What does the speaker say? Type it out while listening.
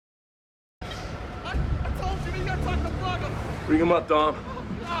Bring him up, Dom.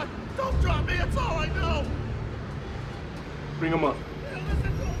 God, don't drop me, it's all I know. Bring him up.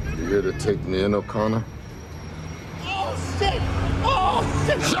 You here to take me in, O'Connor? Oh, shit! Oh,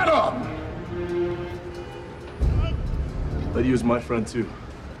 shit! Shut up! Lydia was my friend, too.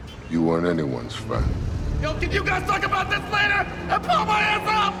 You weren't anyone's friend. Yo, can you guys talk about this later and pull my ass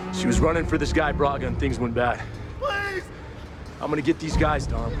up? She was running for this guy, Braga, and things went bad. Please! I'm gonna get these guys,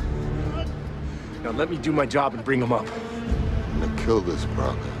 Dom. Now let me do my job and bring them up. I'm gonna kill this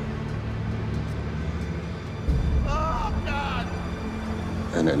Braga. Oh, God!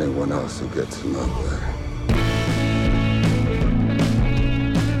 And anyone else who gets in my way.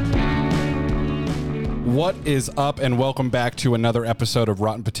 What is up, and welcome back to another episode of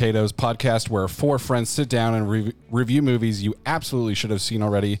Rotten Potatoes podcast, where four friends sit down and review movies you absolutely should have seen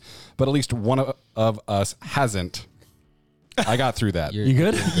already, but at least one of us hasn't. I got through that. You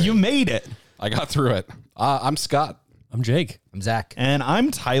good? You made it. I got through it. I'm Scott. I'm Jake. I'm Zach. And I'm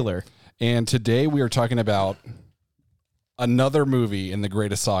Tyler. And today we are talking about another movie in the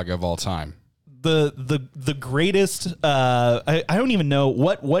greatest saga of all time. The greatest, I don't even know,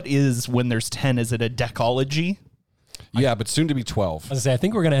 what is when there's 10? Is it a decalogy? Yeah, but soon to be 12. I was gonna say, I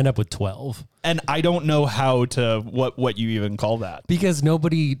think we're gonna end up with 12 And I don't know how to, what you even call that. because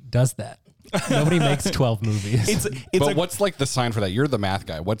nobody does that. Nobody makes 12 movies. It's But what's like the sign for that? You're the math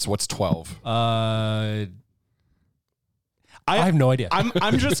guy. What's 12? I have no idea.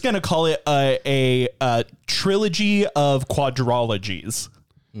 I'm just going to call it a trilogy of quadrologies.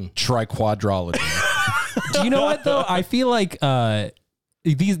 Triquadrology. Do you know what though? I feel like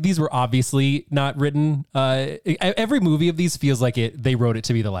these were obviously not written. Every movie of these feels like they wrote it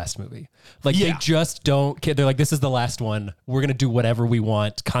to be the last movie. Like they just don't care. They're like, this is the last one. We're gonna do whatever we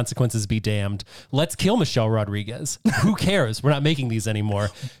want. Consequences be damned. Let's kill Michelle Rodriguez. Who cares? We're not making these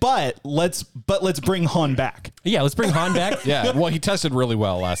anymore. But let's bring Han back. Yeah, let's bring Han back. Yeah, well, he tested really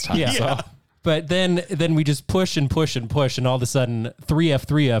well last time. Yeah. So. But then we just push and push and push, and all of a sudden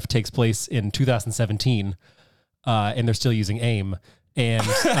 3F takes place in 2017, and they're still using AIM. And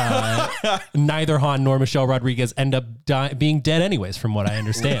neither Han nor Michelle Rodriguez end up being dead anyways, from what I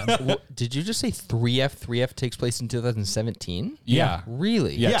understand. Did you just say 3F? 3F takes place in 2017? Yeah.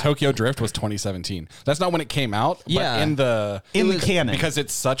 Really? Yeah, Tokyo Drift was 2017. That's not when it came out, Yeah. but in the canon. because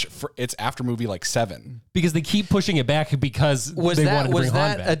it's it's after movie like 7. Because they keep pushing it back because Was they that wanted to bring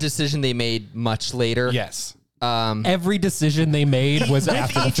Han back. a decision they made much later? Yes. Every decision they made was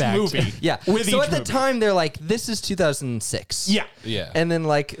after the fact. Movie. Yeah. With So each at the movie. time they're like, this is 2006. Yeah. Yeah. And then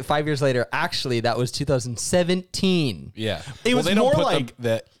like 5 years later, actually that was 2017. Yeah. It was they don't more put like-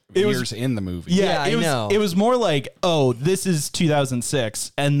 the it was- years in the movie. Yeah, I know. It was more like, oh, this is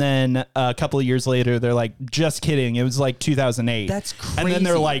 2006, and then a couple of years later, they're like, just kidding, it was like 2008. That's And then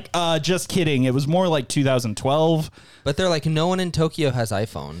they're crazy. like, just kidding, it was more like 2012. But they're like, no one in Tokyo has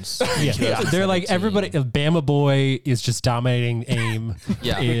iPhones. Yeah. They're like, everybody, Bama Boy is just dominating AIM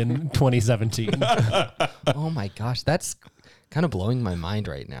Yeah. in 2017. Oh my gosh, that's kind of blowing my mind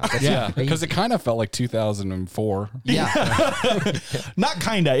right now. That's Yeah, crazy. because it kind of felt like 2004. Yeah. Not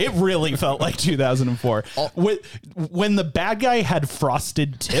kinda, it really felt like 2004. When the bad guy had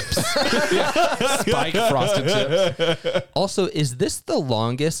frosted tips. Spike frosted tips. Also, is this the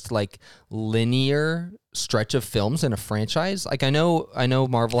longest like linear stretch of films in a franchise? Like I know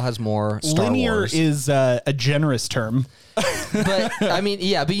Marvel has more Star Linear Wars. is a generous term. But I mean,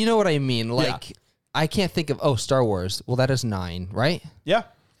 yeah, but you know what I mean? Like I can't think of Star Wars. Well, that is 9, right? Yeah.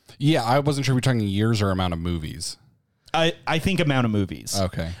 Yeah, I wasn't sure if we're talking years or amount of movies. I think amount of movies.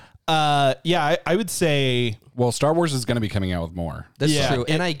 Okay. Yeah, I would say... Well, Star Wars is going to be coming out with more. That's Yeah. true.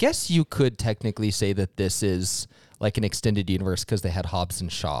 And I guess you could technically say that this is like an extended universe because they had Hobbs and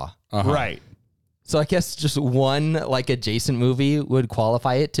Shaw. Right. So I guess just one like adjacent movie would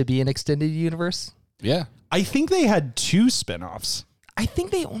qualify it to be an extended universe. Yeah. I think they had 2 spinoffs. I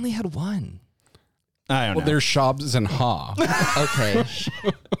think they only had one. I don't Well, know. there's Shobbs and Haw. Okay.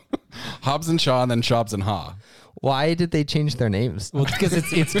 Hobbs and Shaw and then Shobbs and Haw. Why did they change their names? Well, because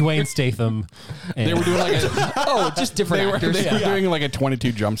it's Dwayne Statham. They were doing like a... Just different They were actors. doing like a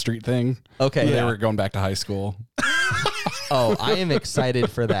 22 Jump Street thing. Okay. They were going back to high school. Oh, I am excited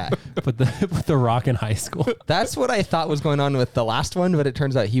for that. Put the Rock in high school. That's what I thought was going on with the last one, but it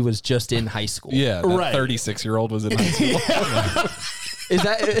turns out he was just in high school. Yeah, that Right. 36-year-old was in high school. Is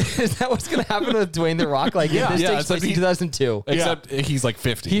that what's going to happen with Dwayne The Rock? Like, Yeah. this Yeah, takes except place in he- 2002. Except he's like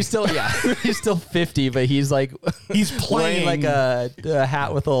 50. He's still, he's still 50, but he's like, He's wearing playing... like a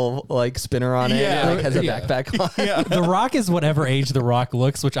hat with a like spinner on it. Yeah. And, like has a Yeah. backpack on. The Rock is whatever age The Rock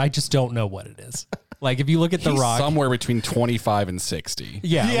looks, which I just don't know what it is. Like if you look at The He's Rock, somewhere between 25 and 60.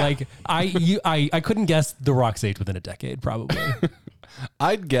 yeah, like I couldn't guess The Rock's age within a decade, probably.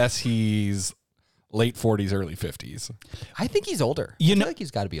 I'd guess he's late 40s, early 50s. I think he's older. You I know- feel like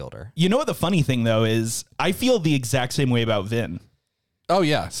he's got to be older. You know what the funny thing though is? I feel the exact same way about Vin. Oh,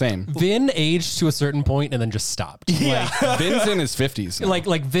 yeah, same. Vin aged to a certain point and then just stopped. Vin's in his 50s now.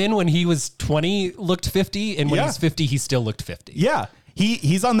 Like Vin when he was 20 looked 50, and when Yeah. he's 50 he still looked 50. Yeah,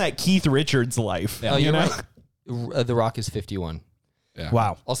 he's on that Keith Richards life. Oh, you you're know? right. The Rock is 51. Yeah.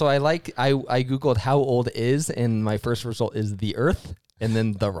 Wow. Also, I Googled how old is, and my first result is the Earth and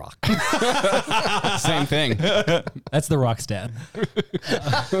then The Rock. Same thing. That's The Rock's dad.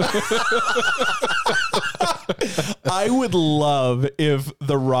 I would love if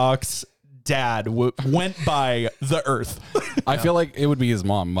The Rock's dad went by the Earth. I feel like it would be his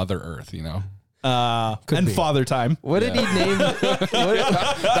mom, Mother Earth, you know? And be. Father Time. What did he name?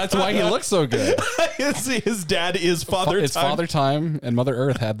 That's why he looks so good. His dad is Father It's Time. Father Time, and Mother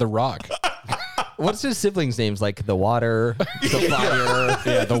Earth had the rock. What's his siblings' names? Like the water, the fire.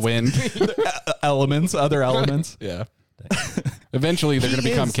 Yeah, the wind. Elements, other elements. Yeah. Eventually, they're going to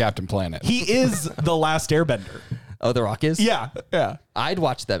become is- Captain Planet. He is the last Airbender. Oh, The Rock is? Yeah, yeah. I'd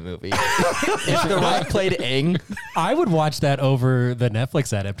watch that movie. If The Rock played Aang, I would watch that over the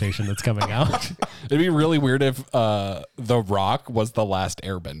Netflix adaptation that's coming out. It'd be really weird if The Rock was the last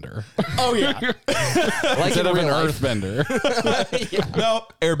Airbender Oh yeah. like instead in of an real life. Earthbender. No,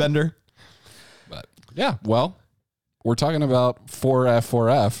 Airbender. But yeah, well, we're talking about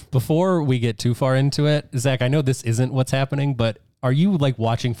 4F. Before we get too far into it, Zach, I know this isn't what's happening, but are you like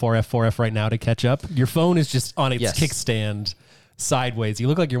watching 4F right now to catch up? Your phone is just on its Yes. kickstand sideways. You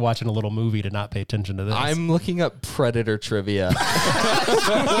look like you're watching a little movie to not pay attention to this. I'm looking up Predator trivia.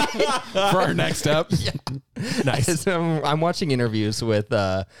 For our next step. nice. I'm watching interviews with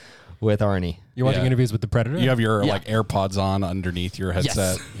Arnie. You're watching Yeah. interviews with the Predator? You have your like AirPods on underneath your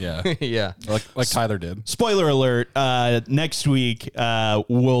headset. Yeah. Yeah. Like Tyler did. Spoiler alert, next week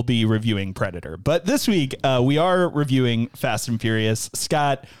we'll be reviewing Predator. But this week we are reviewing Fast and Furious.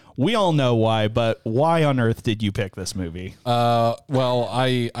 Scott, we all know why, but why on earth did you pick this movie? Well,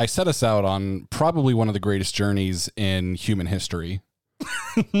 I set us out on probably one of the greatest journeys in human history.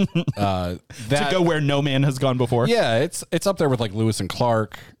 To go where no man has gone before? Yeah, it's up there with like Lewis and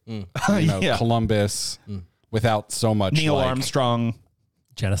Clark, you know, Yeah. Columbus, without so much Neil like, Armstrong.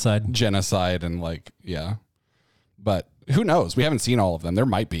 Genocide. genocide and like But who knows? We haven't seen all of them. There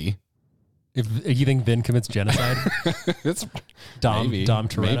might be. If you think Vin commits genocide, It's Dom maybe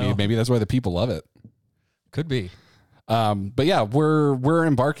Toretto. maybe that's why the people love it. Could be. But yeah, we're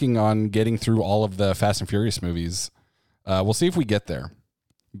embarking on getting through all of the Fast and Furious movies. We'll see if we get there.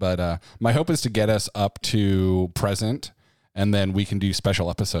 But my hope is to get us up to present, and then we can do special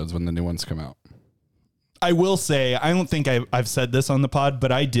episodes when the new ones come out. I will say, I don't think I've said this on the pod,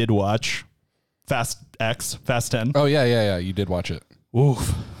 but I did watch Fast 10. Oh yeah. You did watch it.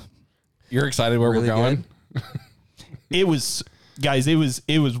 Oof. You're excited where Really we're going? It was, guys, it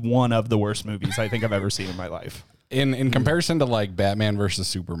was one of the worst movies I think I've ever seen in my life. In comparison to like Batman versus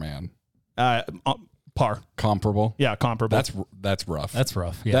Superman, Par. comparable. Yeah, comparable. That's rough. That's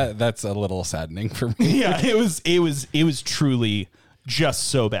rough. Yeah. That's a little saddening for me. Yeah, it was truly just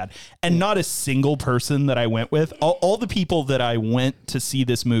so bad. And not a single person that I went with, all the people that I went to see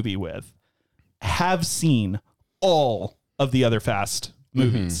this movie with have seen all of the other Fast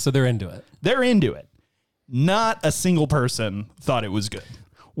movies. So they're into it. They're into it. Not a single person thought it was good.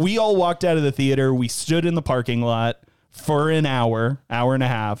 We all walked out of the theater. We stood in the parking lot for an hour and a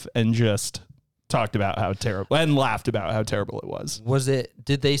half, and just talked about how terrible and laughed about how terrible it was.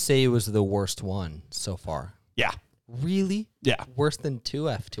 Did they say it was the worst one so far? Yeah. Really? Yeah. Worse than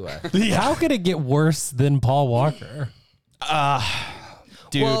 2F. How could it get worse than Paul Walker?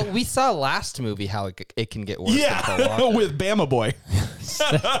 Dude. Well, we saw last movie how it can get worse than Paul Yeah, Walker. with Bama Boy.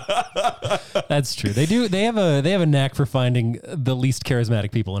 That's true. They do. They have a knack for finding the least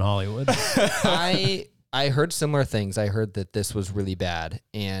charismatic people in Hollywood. I heard similar things. I heard that this was really bad,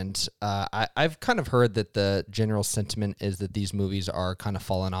 and I've kind of heard that the general sentiment is that these movies are kind of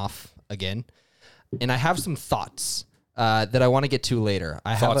falling off again. And I have some thoughts that I want to get to later.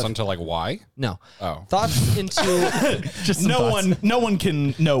 I Thoughts have onto like why? no Oh. thoughts into Just some thoughts. No one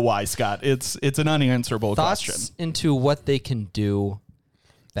can know why, Scott. It's an unanswerable question. thoughts into what they can do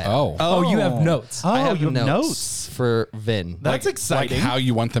better. Oh, you have notes. Oh, I have you have notes for Vin. That's Like exciting. how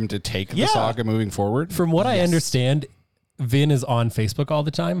you want them to take Yeah. the saga moving forward? From what I understand, Vin is on Facebook all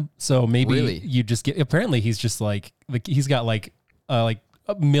the time. So maybe Really? you just get. Apparently, he's just like he's got like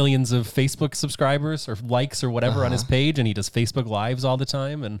millions of Facebook subscribers or likes or whatever on his page, and he does Facebook Lives all the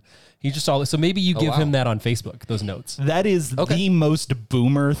time, and he just so maybe you give him that on Facebook, those notes. That is the most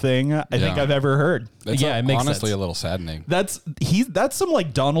boomer thing I think I've ever heard. That's it makes honestly sense. a little saddening. That's some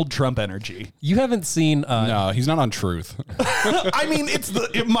like Donald Trump energy. You haven't seen No, he's not on Truth. I mean,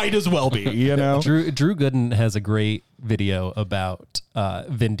 it might as well be, you know. Drew Gooden has a great video about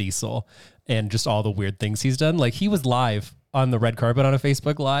Vin Diesel and just all the weird things he's done. Like, he was live on the red carpet on a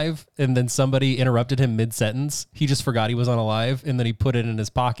Facebook Live, and then somebody interrupted him mid-sentence. He just forgot he was on a live, and then he put it in his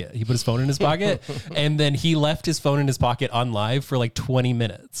pocket. He put his phone in his pocket, and then he left his phone in his pocket on live for like 20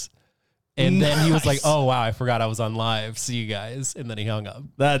 minutes. And then he was like, oh, wow, I forgot I was on live. See you guys. And then he hung up.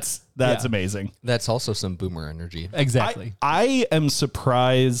 That's amazing. That's also some boomer energy. Exactly. I am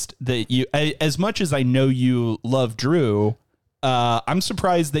surprised that you, as much as I know you love Drew, I'm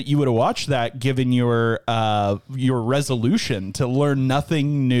surprised that you would have watched that, given your resolution to learn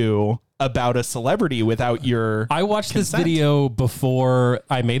nothing new about a celebrity without your I watched consent. this video before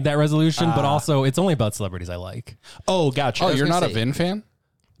I made that resolution, but also it's only about celebrities I like. Oh, gotcha. Oh, you're gonna not a say- Vin fan?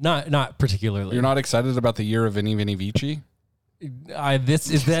 Not particularly. You're not excited about the year of Vini Vini Vici?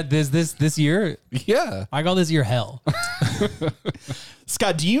 This year. Yeah. I call this year hell.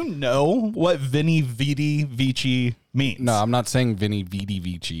 Scott, do you know what Vini Vidi Vici means? No, I'm not saying Vini Vidi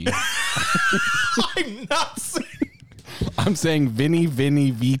Vici. I'm not saying. I'm saying Vini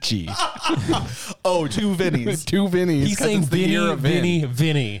Vini Vici. Oh, two Vinnies. Two Vinnies. He's 'cause saying it's the year of Vin.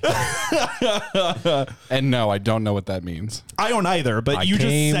 Vinny. And no, I don't know what that means. I don't either, but I you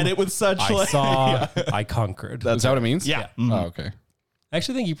came, just said it with such I like. saw, I conquered. Is that what it means? Yeah. Oh, okay. I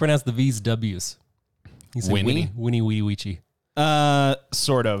actually think you pronounce the V's W's. He's like Winnie? Winnie Weedy Weechy.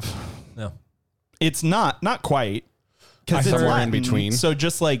 Sort of. No. It's not quite. Because it's Somewhere in Latin, between. So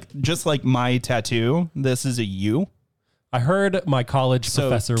just like my tattoo, this is a U. I heard my college So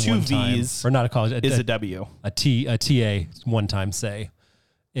professor two one time, V's or not a college, Is a W. a TA one time say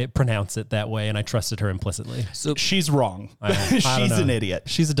it, pronounce it that way, and I trusted her implicitly. So She's wrong. I don't She's know. an idiot.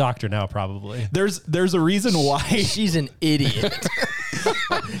 She's a doctor now, probably. There's a reason why. she's an idiot.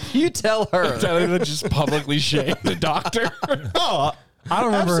 You tell her. Telling to just publicly shame the doctor. Oh, I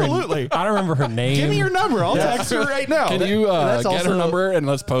don't remember. Absolutely. I don't remember her name. give me your number. I'll text her right now. Can you that's get her also- number and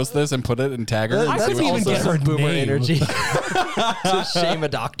let's post this and put it and tag her? and I see couldn't what even she get says? her boomer name. energy to shame a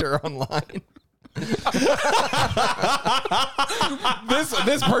doctor online.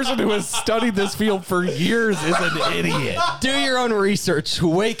 This person who has studied this field for years is an idiot. Do your own research.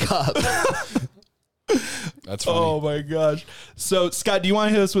 Wake up. That's funny. Oh my gosh. So Scott, do you want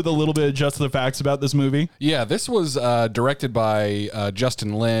to hit us with a little bit of just the facts about this movie? Yeah, this was directed by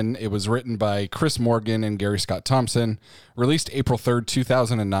Justin Lin. It was written by Chris Morgan and Gary Scott Thompson. Released April 3rd,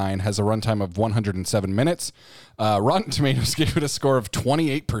 2009. Has a runtime of 107 minutes. Rotten Tomatoes gave it a score of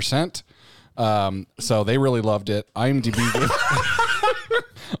 28%. So they really loved it. IMDb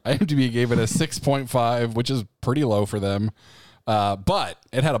gave it a 6.5, which is pretty low for them. But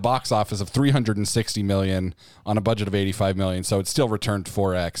it had a box office of 360 million on a budget of 85 million, so it still returned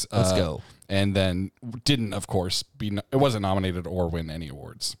 4x. Let's go. And then didn't, of course, it wasn't nominated or win any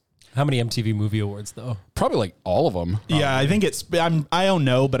awards. How many MTV Movie Awards though? Probably like all of them. Yeah, I think I don't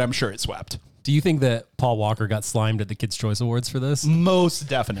know, but I'm sure it swept. Do you think that Paul Walker got slimed at the Kids' Choice Awards for this? Most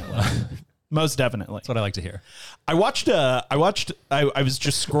definitely. Most definitely. That's what I like to hear. I was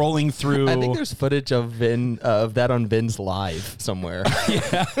just scrolling through. I think there's footage of Vin of that on Vin's live somewhere.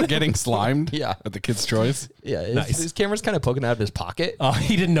 Getting slimed Yeah. at the Kids' Choice. Yeah, Nice. his camera's kind of poking out of his pocket. Oh,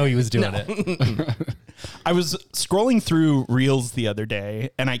 he didn't know he was doing it. I was scrolling through Reels the other day,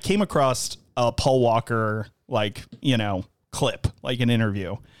 and I came across a Paul Walker clip, like an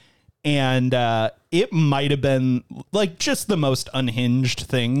interview, and it might have been like just the most unhinged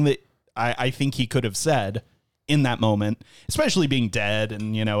thing that I think he could have said in that moment, especially being dead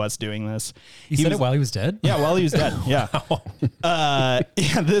and us doing this. He said it while he was dead? Yeah, while he was dead. Yeah.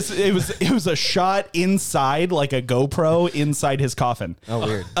 It was a shot inside, like a GoPro inside his coffin. Oh,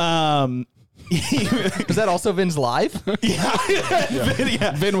 weird. Was Was that also Vin's live?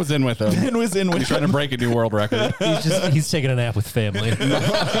 Vin was in with him. Vin was in with He's trying to break a new world record. He's taking a nap with family.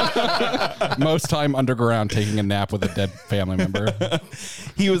 Most time underground taking a nap with a dead family member.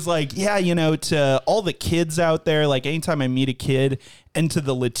 He was like, yeah, to all the kids out there, like anytime I meet a kid, and to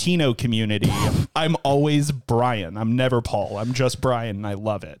the Latino community, I'm always Brian. I'm never Paul. I'm just Brian, and I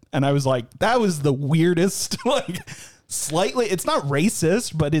love it. And I was like, that was the weirdest, slightly, it's not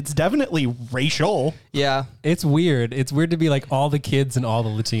racist, but it's definitely racial. Yeah. It's weird. It's weird to be like all the kids and all the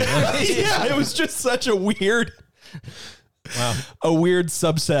Latinos. Yeah, it was just such a weird. a weird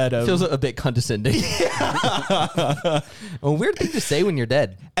subset of. Feels a bit condescending. A weird thing to say when you're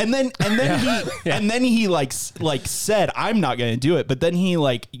dead. And then he like said, I'm not going to do it. But then he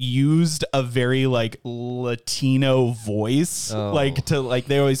like used a very like Latino voice, like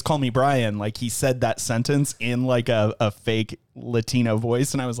they always call me Brian. Like he said that sentence in like a fake Latino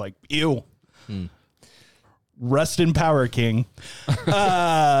voice. And I was like, ew. Rest in power, King.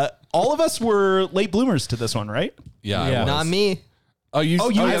 All of us were late bloomers to this one, right? Yeah, Yeah. I was. Not me. You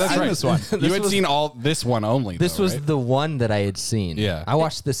had that's seen right. this one. You had seen all this one only. This though, was right? the one that I had seen. Yeah. I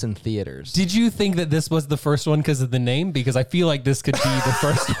watched this in theaters. Did you think that this was the first one because of the name? Because I feel like this could be the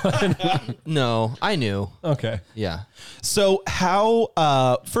first one. No, I knew. Okay. Yeah. So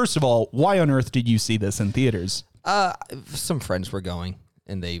how? First of all, why on earth did you see this in theaters? Some friends were going,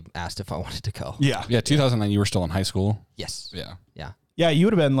 and they asked if I wanted to go. Yeah, Yeah, 2009. You were still in high school. Yes. Yeah. Yeah. yeah. You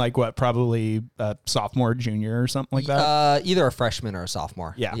would have been like what, probably a sophomore, junior, or something like that. Either a freshman or a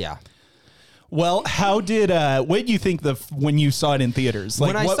sophomore. Yeah. Yeah. Well, how did what did you think when you saw it in theaters?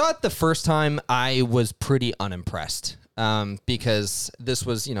 Like, When I saw it the first time, I was pretty unimpressed because this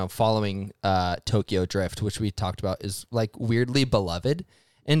was, following Tokyo Drift, which we talked about is like weirdly beloved.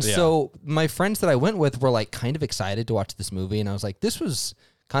 And so my friends that I went with were like kind of excited to watch this movie. And I was like, this was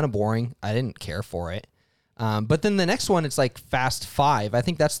kind of boring. I didn't care for it. But then the next one, it's like Fast 5. I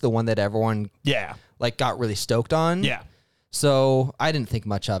think that's the one that everyone like got really stoked on. Yeah. So I didn't think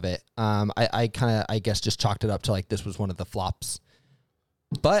much of it. I guess just chalked it up to like this was one of the flops.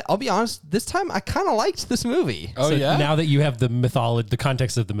 But I'll be honest, this time I kind of liked this movie. Oh So yeah. now that you have the mythology, the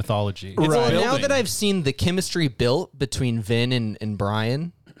context of the mythology. So now building. that I've seen the chemistry built between Vin and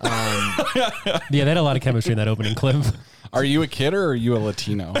Brian, Yeah, they had a lot of chemistry in that opening clip. Are you a kid or are you a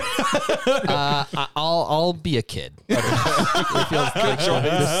Latino? I'll be a kid. It feels like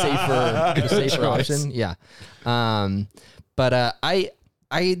the safer option. Yeah. But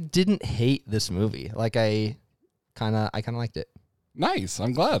I didn't hate this movie. Like I kind of liked it. Nice.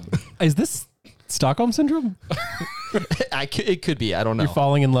 I'm glad. Is this Stockholm syndrome? It could be. I don't know. You're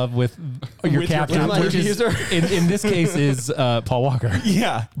falling in love with your captor, with my which is, accuser. in this case is Paul Walker.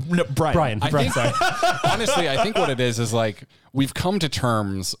 Yeah. No, Brian. Brian, sorry. Honestly, I think what it is like we've come to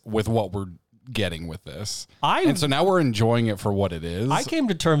terms with what we're getting with this. And so now we're enjoying it for what it is. I came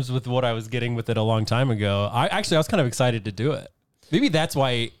to terms with what I was getting with it a long time ago. I was kind of excited to do it. Maybe that's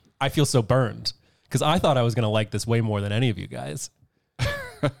why I feel so burned, because I thought I was going to like this way more than any of you guys.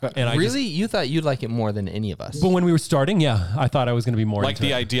 And I Really? You thought you'd like it more than any of us? but when we were starting, yeah, I thought I was going to be more like into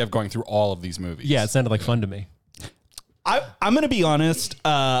the it. idea of going through all of these movies. Yeah, it sounded like fun to me. I'm going to be honest.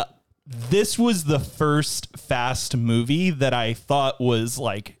 This was the first Fast movie that I thought was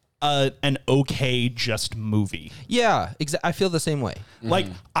like an okay just movie. Yeah, I feel the same way. Like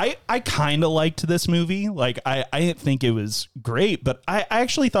I kind of liked this movie. Like I didn't think it was great, but I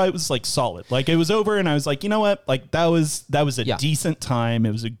actually thought it was like solid. Like it was over and I was like, you know what? Like that was a decent time.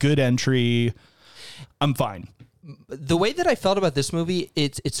 It was a good entry. I'm fine. The way that I felt about this movie,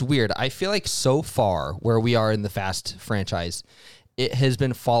 it's weird. I feel like so far where we are in the Fast franchise, it has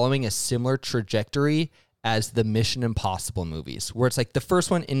been following a similar trajectory as the Mission Impossible movies, where it's like the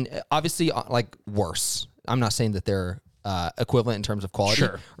first one, in obviously like worse. I'm not saying that they're equivalent in terms of quality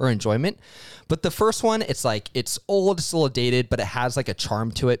or enjoyment, but the first one, it's like it's old, it's a little dated, but it has like a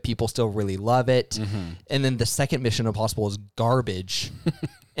charm to it. People still really love it. And then the second Mission Impossible is garbage.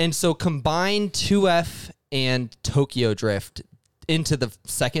 And so combine 2F and Tokyo Drift into the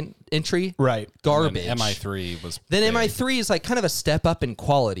second entry, Right. garbage. And MI3 was Then big. MI3 is like kind of a step up in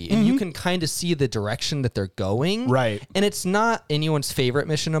quality, and you can kind of see the direction that they're going. Right. And it's not anyone's favorite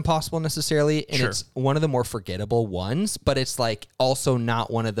Mission Impossible necessarily, and it's one of the more forgettable ones, but it's like also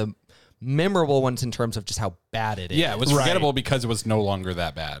not one of the memorable ones in terms of just how bad it is. Yeah, it was forgettable because it was no longer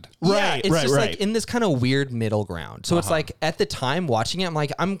that bad. Yeah, it's just like in this kind of weird middle ground. So it's like at the time watching it, I'm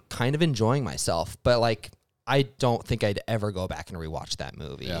like, I'm kind of enjoying myself, but like I don't think I'd ever go back and rewatch that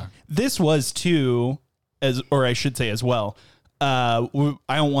movie. Yeah. This was too, or I should say as well. I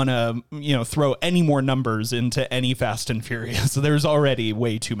don't want to, throw any more numbers into any Fast and Furious. So there's already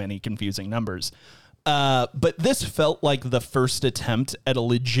way too many confusing numbers. But this felt like the first attempt at a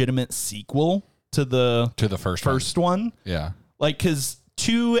legitimate sequel to the first one. Yeah. Like, because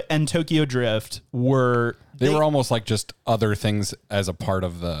 2 and Tokyo Drift were... They were almost like just other things as a part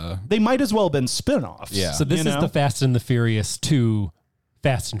of the... They might as well have been spin-offs. Yeah. So this is the Fast and the Furious 2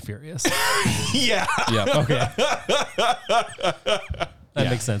 Fast and Furious. Yeah. Yeah. Okay. That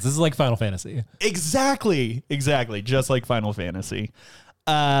makes sense. This is like Final Fantasy. Exactly. Just like Final Fantasy.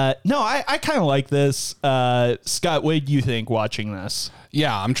 No, I kind of like this. Scott, what did you think watching this?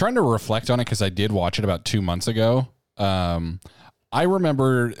 Yeah, I'm trying to reflect on it because I did watch it about 2 months ago. I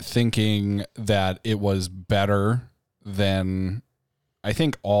remember thinking that it was better than I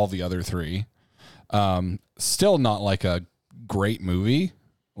think all the other three. Still not like a great movie.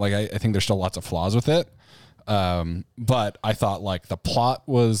 Like I think there's still lots of flaws with it. But I thought like the plot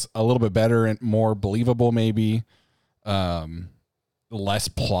was a little bit better and more believable, maybe. Less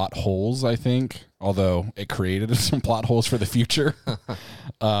plot holes, I think, although it created some plot holes for the future.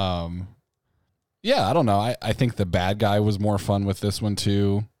 Yeah, I don't know. I think the bad guy was more fun with this one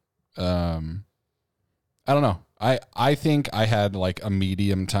too. I don't know. I think I had like a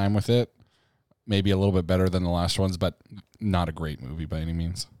medium time with it. Maybe a little bit better than the last ones, but not a great movie by any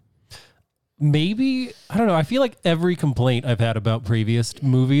means. Maybe, I don't know. I feel like every complaint I've had about previous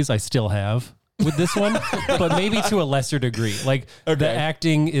movies, I still have with this one, but maybe to a lesser degree. Like the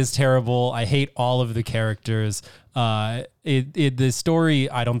acting is terrible. I hate all of the characters. The story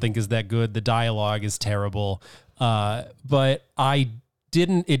I don't think is that good. The dialogue is terrible. But it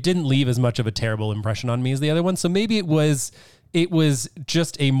didn't leave as much of a terrible impression on me as the other one. So maybe it was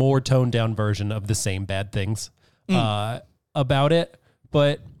just a more toned down version of the same bad things about it.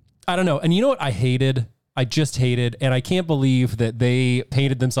 But I don't know. And you know what I just hated, and I can't believe that they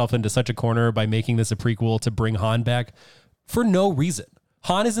painted themselves into such a corner by making this a prequel to bring Han back for no reason.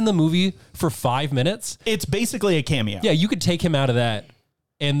 Han is in the movie for 5 minutes. It's basically a cameo. Yeah, you could take him out of that,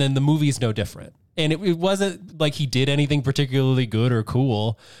 and then the movie's no different. And it wasn't like he did anything particularly good or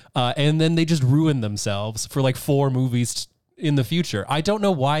cool. And then they just ruined themselves for like 4 movies in the future. I don't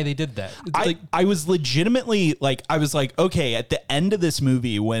know why they did that. I was legitimately like, I was like, okay, at the end of this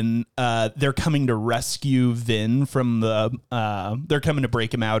movie, when they're coming to rescue Vin from they're coming to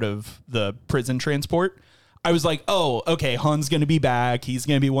break him out of the prison transport. I was like, oh, okay, Han's going to be back. He's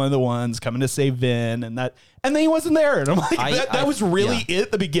going to be one of the ones coming to save Vin, and then he wasn't there. And I'm like, that was really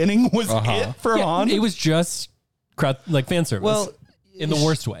it. The beginning was it for Han. It was just like fan service. Well, in the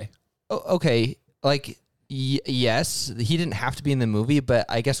worst way. Okay, like yes, he didn't have to be in the movie, but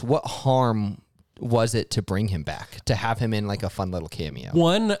I guess what harm was it to bring him back, to have him in like a fun little cameo?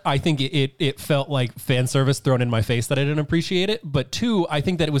 One, I think it felt like fan service thrown in my face that I didn't appreciate it. But 2, I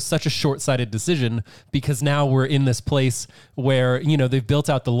think that it was such a short-sighted decision because now we're in this place where, they've built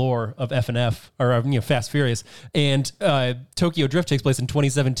out the lore of F&F or, Fast Furious, and Tokyo Drift takes place in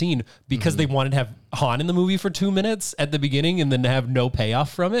 2017 because they wanted to have Han in the movie for 2 minutes at the beginning and then have no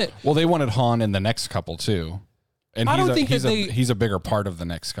payoff from it. Well, they wanted Han in the next couple too. And he's a bigger part of the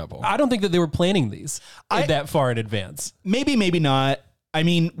next couple. I don't think that they were planning these that far in advance. Maybe not. I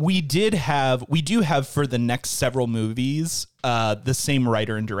mean, we do have for the next several movies, the same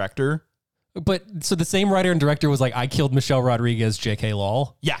writer and director. But so the same writer and director was like, I killed Michelle Rodriguez, J.K.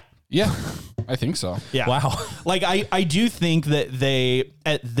 Lowell. Yeah. Yeah, I think so. Yeah. Wow. Like I do think that they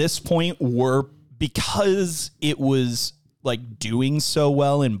at this point were, because it was like doing so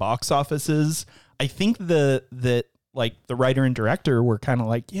well in box offices, I think that like the writer and director were kind of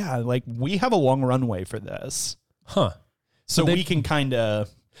like, yeah, like we have a long runway for this. Huh. So we can kind of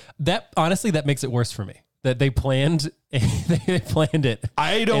honestly, that makes it worse for me that they planned it.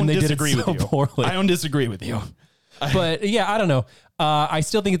 I don't disagree with you. Poorly. I don't disagree with you. But yeah, I don't know. I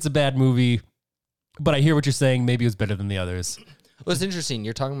still think it's a bad movie, but I hear what you're saying. Maybe it was better than the others. Well, it's interesting.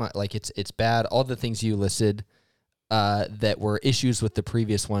 You're talking about like it's bad. All the things you listed that were issues with the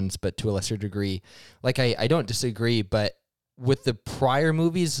previous ones, but to a lesser degree. Like I don't disagree, but with the prior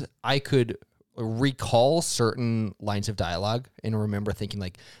movies, I could recall certain lines of dialogue and remember thinking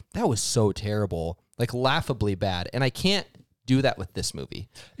like, that was so terrible, like laughably bad. And I can't do that with this movie.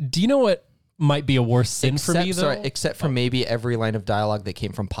 Do you know what might be a worse sin for me, though? Except for maybe every line of dialogue that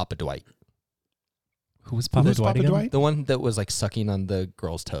came from Papa Dwight. Who was Papa Dwight again? The one that was like sucking on the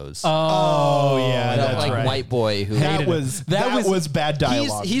girl's toes. Oh yeah, that that's like right. white boy who that was bad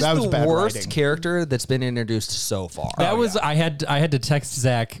dialogue. He's that was the bad worst writing. character that's been introduced so far. I had to text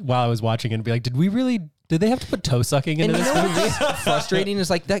Zach while I was watching it and be like, did they have to put toe sucking into And this you know movie? what's frustrating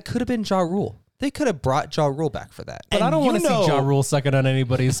is like that could have been Ja Rule. They could have brought Ja Rule back for that. But I don't want to see Ja Rule sucking on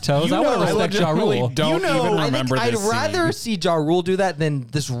anybody's toes. I want to respect Ja Rule. Don't even remember I'd this rather scene. see Ja Rule do that than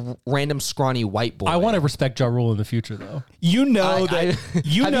this random scrawny white boy. I want to respect Ja Rule in the future, though. You know have that.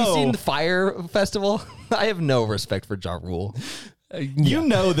 you seen the Fire Festival? I have no respect for Ja Rule. You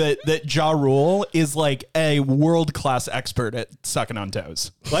know that Ja Rule is like a world-class expert at sucking on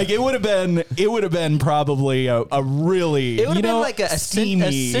toes. Like it would have been probably a really It would have been like a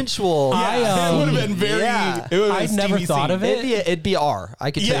sensual. Yeah, it would have been very. Yeah. I'd never thought of it. It'd be R.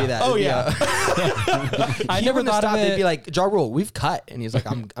 I could tell you that. Oh It'd be yeah. I never thought of It'd be it. like Ja Rule. We've cut, and he's like,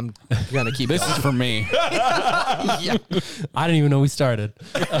 I'm gonna keep This going. is for me. Yeah. I didn't even know we started.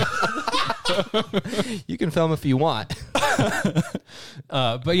 You can film if you want.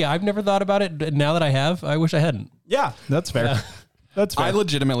 But yeah, I've never thought about it. Now that I have, I wish I hadn't. Yeah, that's fair. That's fair. I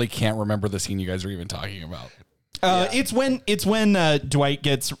legitimately can't remember the scene you guys are even talking about. It's when Dwight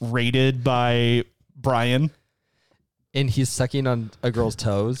gets raided by Brian. And he's sucking on a girl's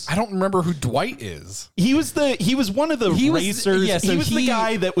toes. I don't remember who Dwight is. He was one of the racers. yeah, so he was the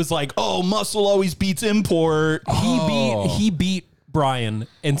guy that was like, "Oh, muscle always beats import." He beat Brian,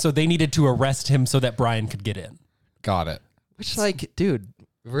 and so they needed to arrest him so that Brian could get in. Got it. Which, like, dude,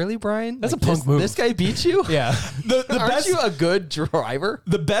 really, Brian? That's Like, a punk move. This guy beat you? Yeah. The Aren't best you a good driver?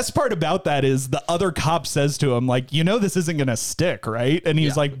 the best part about that is the other cop says to him, like, this isn't gonna stick, right? And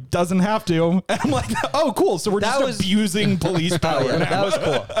he's like, doesn't have to. And I'm like, oh, cool. So we're just abusing police power. Yeah, now. that was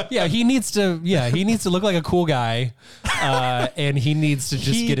cool. Yeah, he needs to look like a cool guy, and he needs to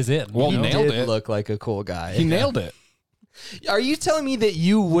just get his in. Well, He nailed did it. look like a cool guy. He nailed it. Are you telling me that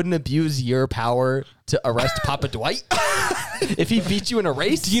you wouldn't abuse your power to arrest Papa Dwight if he beat you in a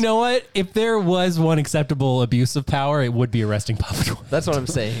race? You know what? If there was one acceptable abuse of power, it would be arresting Papa Dwight. That's what I'm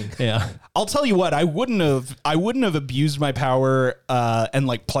saying. Yeah. I'll tell you what, I wouldn't have abused my power and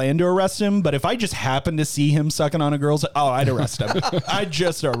like planned to arrest him, but if I just happened to see him sucking on a girl's, I'd arrest him. I'd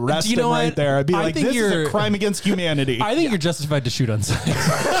just arrest Do you know him right what? there. I'd be I like, think this is you're- a crime against humanity. I think you're justified to shoot on sight.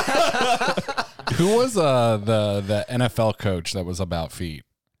 Who was the NFL coach that was about feet?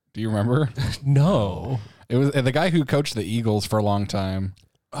 Do you remember? No. It was the guy who coached the Eagles for a long time.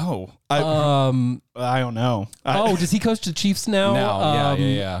 I don't know. Does he coach the Chiefs now? Now,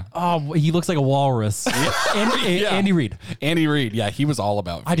 yeah. Oh, he looks like a walrus. Andy Reid. Andy Reid. Yeah, he was all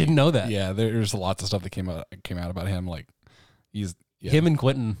about feet. I didn't know that. Yeah, there's lots of stuff that came out about him. Like he's Him and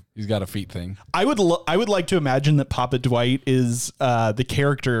Quentin. he's got a feet thing. I would like to imagine that Papa Dwight is the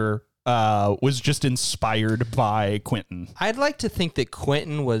character was just inspired by Quentin. I'd like to think that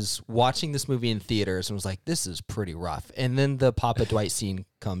Quentin was watching this movie in theaters and was like, this is pretty rough. And then the Papa Dwight scene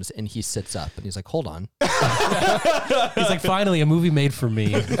comes and he sits up and he's like, hold on. He's like, finally, a movie made for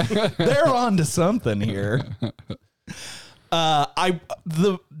me. They're on to something here.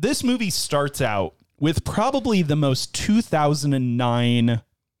 This movie starts out with probably the most 2009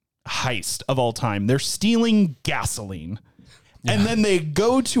 heist of all time. They're stealing gasoline. And then they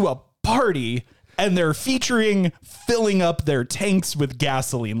go to a party and they're featuring filling up their tanks with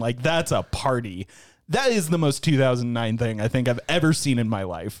gasoline. Like, that's a party. That is the most 2009 thing I think I've ever seen in my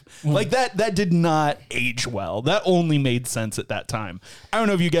life. Like, that did not age well. That only made sense at that time. I don't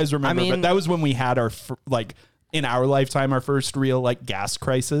know if you guys remember, but that was when we had our, in our lifetime, our first real, gas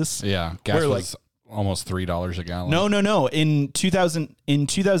crisis. Yeah, gas was almost $3 a gallon. No. In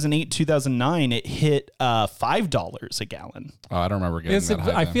 2008, 2009, it hit $5 a gallon. Oh, I don't remember getting that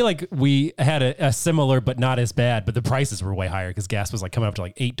high. I feel like we had a similar but not as bad, but the prices were way higher because gas was like coming up to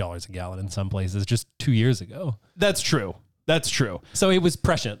like $8 a gallon in some places just 2 years ago. That's true. So it was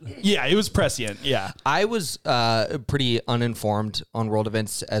prescient. Yeah, it was prescient. Yeah. I was pretty uninformed on world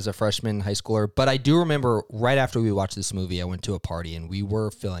events as a freshman high schooler, but I do remember right after we watched this movie, I went to a party and we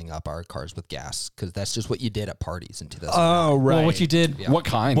were filling up our cars with gas because that's just what you did at parties in 2009. Oh, right. Well, what you did, What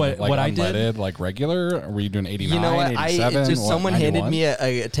kind? What I did? Unleaded, like regular? Or were you doing 89, You know what? 87? Someone handed 91? me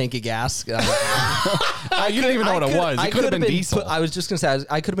a tank of gas. You didn't even know what it was. It could have been diesel. I was just gonna say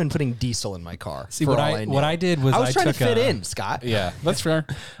I could have been putting diesel in my car. See, for what all I knew. what I did was I was trying to took fit in, Scott. Yeah, that's fair.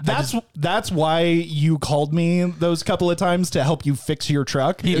 That's why you called me those couple of times to help you fix your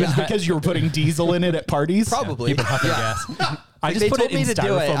truck. It was because you were putting diesel in it at parties. Probably. gas. I just They put told it in me to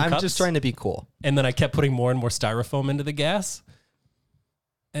do it. styrofoam I'm cups, just trying to be cool. and then I kept putting more and more styrofoam into the gas,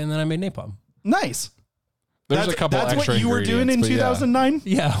 and then I made napalm. Nice. There's a couple That's extra what you were doing in ingredients, but 2009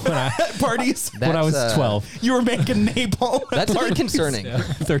 Yeah, when I at parties. when I was That's, 12. You were making napalm. That's very concerning. Yeah,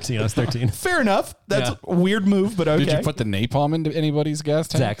 13. I was 13. Fair enough. That's Yeah. a weird move, but okay. Did you put the napalm into anybody's gas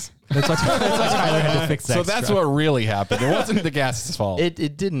tank? Zach's. That's why Tyler had to fix Zach's So that's truck. what really happened. It wasn't the gas's fault.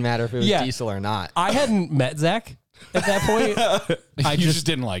 It didn't matter if it was Yeah. diesel or not. I hadn't met Zach at that point. I you just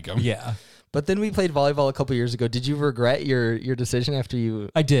didn't like him. Yeah, But then we played volleyball a couple years ago. Did you regret your decision after you?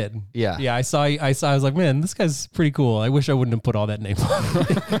 I did. Yeah. Yeah. I saw. I was like, man, this guy's pretty cool. I wish I wouldn't have put all that name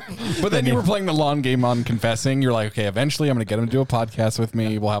on. But then you were playing the long game on confessing. You're like, okay, eventually I'm going to get him to do a podcast with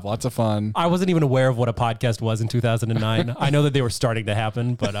me. We'll have lots of fun. I wasn't even aware of what a podcast was in 2009. I know that they were starting to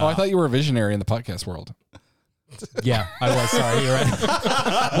happen, but Oh, I thought you were a visionary in the podcast world. yeah, I was. Sorry, you're right.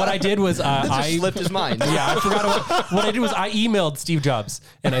 What I did was I slipped his mind. Yeah, I forgot what I did was I emailed Steve Jobs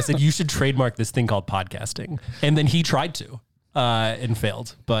and I said you should trademark this thing called podcasting, and then he tried to and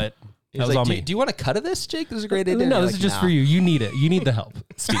failed, but He that was was like, all me. do you want a cut of this, Jake? This is a great idea. No, You're this like, is just nah. for you. You need it. You need the help,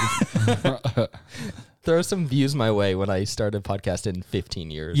 Steve. Throw some views my way when I started podcast in 15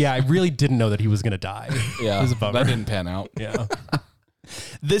 years. Yeah, I really didn't know that he was going to die. Yeah, It was a bummer. that didn't pan out. Yeah.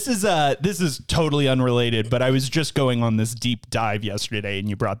 This is totally unrelated, but I was just going on this deep dive yesterday, and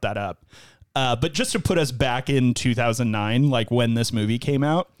you brought that up. But just to put us back in 2009, like when this movie came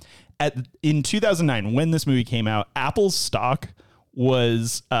out, in 2009, when this movie came out, Apple's stock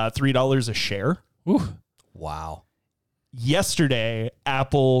was $3 a share. Ooh. Wow. Yesterday,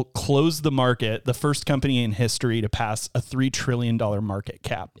 Apple closed the market, the first company in history to pass a $3 trillion market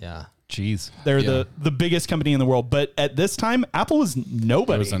cap. Yeah. Jeez. They're the biggest company in the world. But at this time, Apple was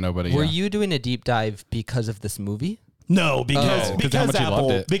nobody. It was a nobody. Were yeah. you doing a deep dive because of this movie? No, because how much you loved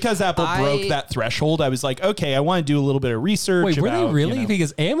Apple it. broke that threshold. I was like, okay, I want to do a little bit of research. Wait, were about, they really? you know-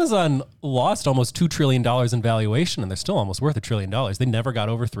 Because Amazon lost almost $2 trillion in valuation, and they're still almost worth $1 trillion. They never got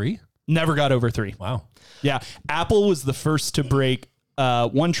over 3. Never got over 3. Wow. Yeah, Apple was the first to break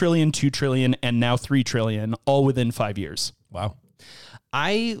 1 trillion, 2 trillion, and now 3 trillion, all within 5 years. Wow.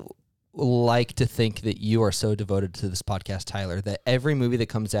 I like to think that you are so devoted to this podcast, Tyler, that every movie that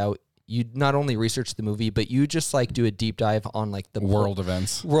comes out, you not only research the movie, but you just like do a deep dive on like the world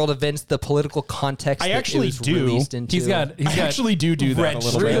events, the political context. I that actually it was do. released into. He's got I actually do that a red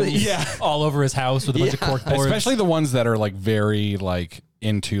little bit. strips Yeah. all over his house with a bunch of cork boards. especially the ones that are like very like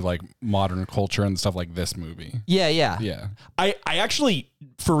into like modern culture and stuff like this movie. Yeah. Yeah. I actually,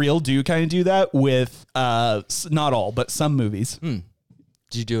 for real, do kind of do that with, not all, but some movies.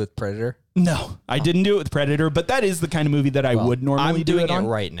 Did you do it with Predator? No, I didn't do it with Predator, but that is the kind of movie that I would normally I'm do doing it on.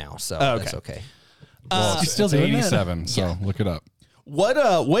 right now, so Oh, that's okay. okay. Well, You're still it's doing that? 87, so look it up. What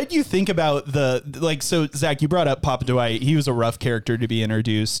do you think about so Zach, you brought up Papa Dwight. He was a rough character to be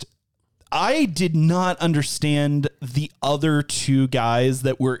introduced. I did not understand the other two guys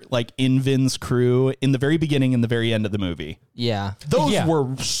that were like in Vin's crew in the very beginning and the very end of the movie. Yeah. Those Yeah.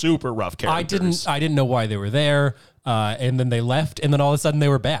 were super rough characters. I didn't know why they were there. And then they left, and then all of a sudden they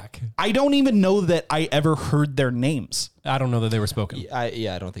were back. I don't even know that I ever heard their names. I don't know that they were spoken.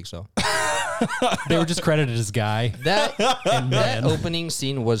 I don't think so. They were just credited as Guy. That opening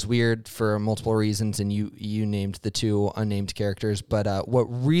scene was weird for multiple reasons, and you named the two unnamed characters. But what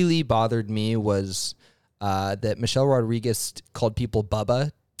really bothered me was that Michelle Rodriguez called people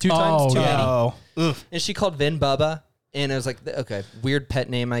Bubba 2 times too yeah. many, and she called Vin Bubba. And I was like, okay, weird pet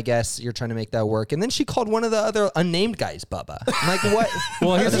name, I guess. You're trying to make that work. And then she called one of the other unnamed guys Bubba. I'm like, what?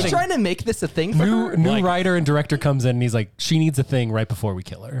 Well, here's Are the they thing. trying to make this a thing for her? New writer and director comes in, and he's like, she needs a thing right before we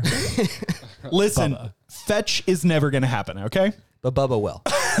kill her. Listen, Bubba. fetch is never going to happen, okay? But Bubba will.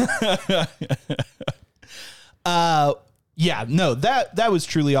 Yeah, no, that was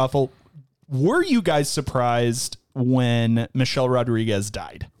truly awful. Were you guys surprised when Michelle Rodriguez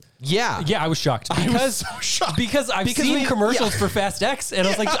died? Yeah. Yeah, I was shocked. was so shocked. Because I've seen commercials for Fast X, and I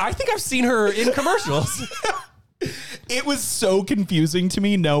was like, I think I've seen her in commercials. It was so confusing to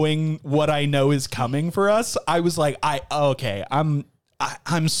me knowing what I know is coming for us. I was like, I'm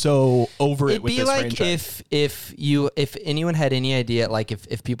so over it It'd with be this like franchise. if anyone had any idea, like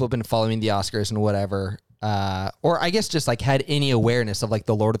if people have been following the Oscars and whatever, or I guess just like had any awareness of like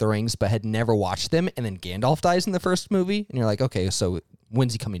the Lord of the Rings, but had never watched them, and then Gandalf dies in the first movie, and you're like, okay, so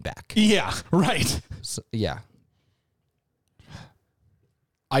when's he coming back? Yeah, right. So, yeah.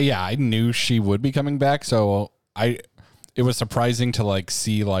 I knew she would be coming back, so it was surprising to like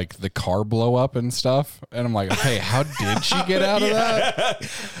see like the car blow up and stuff, and I'm like, okay, how did she get out of that?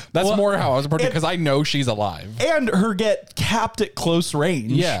 That's more how I was approaching, because I know she's alive. And her get capped at close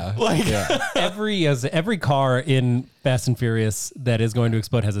range. Yeah, Like, Every car in Fast and Furious that is going to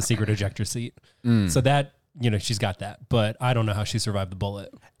explode has a secret ejector seat. So that, she's got that, but I don't know how she survived the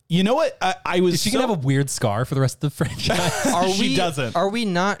bullet. you know what? I was Is she going to have a weird scar for the rest of the franchise? She doesn't. Are we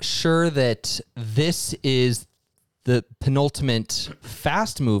not sure that this is the penultimate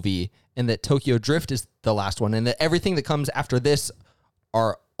Fast movie, and that Tokyo Drift is the last one, and that everything that comes after this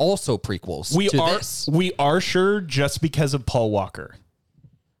are also prequels to this? We are sure just because of Paul Walker.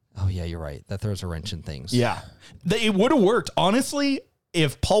 Oh yeah, you're right. That throws a wrench in things. Yeah. It would have worked. Honestly,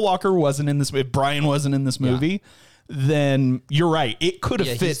 if Paul Walker wasn't in this, if Brian wasn't in this movie, then you're right. It could have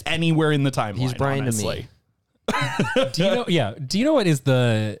Yeah, fit he's- anywhere in the timeline. he's Brian honestly. to me. Do you know? Yeah. Do you know what is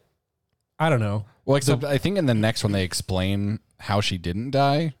the? I don't know. Well, except I think in the next one they explain how she didn't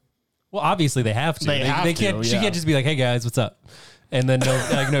die. Well, obviously they have to. They have to, can't. She yeah. can't just be like, "Hey guys, what's up?" And then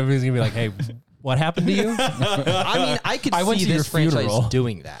nobody's gonna be like, "Hey, what happened to you?" I mean, I could I went see to your this franchise funeral.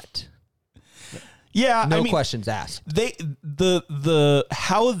 doing that. Yeah. No I mean, questions asked. they the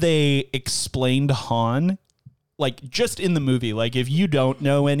how they explained Han, like just in the movie, like if you don't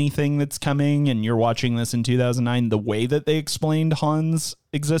know anything that's coming and you're watching this in 2009, the way that they explained Han's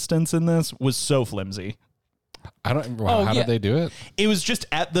existence in this was so flimsy. I don't. How yeah. did they do it? It was just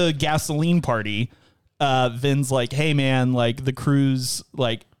at the gasoline party. Vin's like, hey man, like the crew's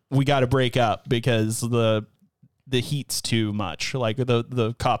like, we got to break up because the heat's too much. Like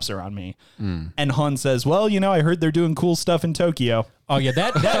the cops are on me. And Han says, well, you know, I heard they're doing cool stuff in Tokyo. Oh yeah,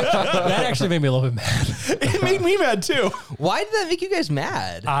 that actually made me a little bit mad. It made me mad too. Why did that make you guys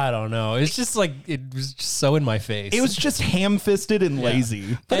mad? I don't know. It's just like it was just so in my face. It was just ham-fisted and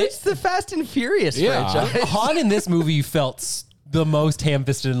lazy. But it's the Fast and Furious franchise. Han in this movie felt the most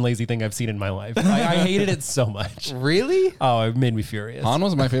ham-fisted and lazy thing I've seen in my life. I hated it so much. Really? Oh, it made me furious. Han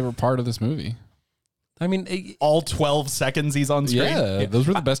was my favorite part of this movie. I mean, All 12 seconds he's on screen. Yeah, those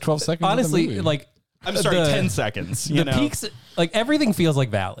were the best 12 seconds. honestly, of the movie. like I'm sorry, 10 seconds. The peaks, like everything feels like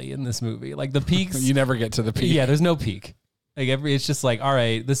Valley in this movie. Like the peaks, you never get to the peak. yeah, there's no peak. Like it's just like, all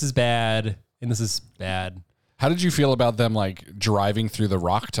right, this is bad and this is bad. How did you feel about them like driving through the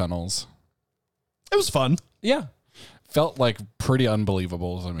rock tunnels? It was fun. Yeah. Felt like pretty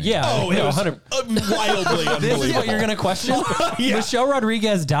unbelievable to me. Yeah. Oh, it was 100. wildly This is what you're going to question? Michelle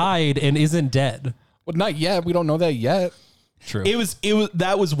Rodriguez died and isn't dead. Well, not yet. We don't know that yet. True. It was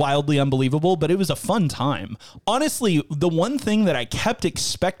that was wildly unbelievable, but it was a fun time. Honestly, the one thing that I kept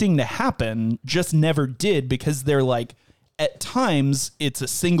expecting to happen just never did, because they're like, at times it's a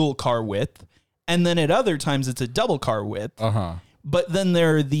single car width, and then at other times it's a double car width. Uh-huh. But then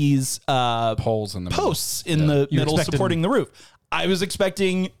there are these Poles in the posts in the middle expected- supporting the roof. I was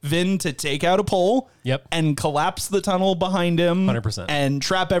expecting Vin to take out a pole Yep. and collapse the tunnel behind him 100%. and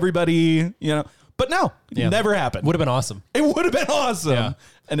trap everybody, you know. But no, Yeah. never happened. Would have been awesome. It would have been awesome. Yeah.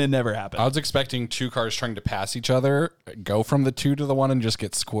 And it never happened. I was expecting two cars trying to pass each other, go from the two to the one, and just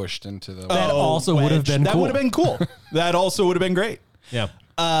get squished into the. That also would have Wedge. been That cool. would have been cool. That also would have been great. Yeah.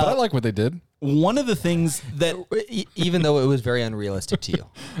 But I like what they did. One of the things that, Even though it was very unrealistic to you.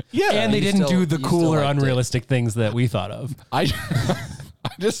 yeah, And they you didn't still- do the you still cooler, liked it. unrealistic things that we thought of.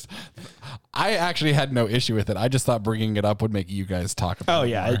 I actually had no issue with it. I just thought bringing it up would make you guys talk about oh it.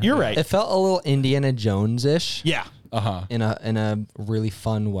 yeah, more. you're right. It felt a little Indiana Jones-ish Yeah. in a really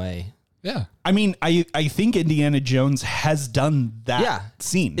fun way. Yeah. I mean, I think Indiana Jones has done that Yeah.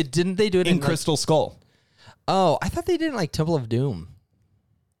 scene Didn't they do it in like- Crystal Skull. Oh, I thought they did it in like Temple of Doom.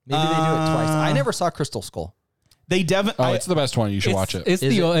 Maybe they do it twice. I never saw Crystal Skull. They definitely. Oh, it's the best one. You should watch it.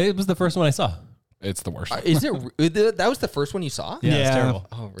 It was the first one I saw. It's the worst. Is it? That was the first one you saw? Yeah, it's Yeah. terrible.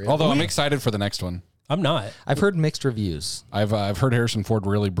 Oh, really? Although I'm excited for the next one. I'm not. I've heard mixed reviews. I've heard Harrison Ford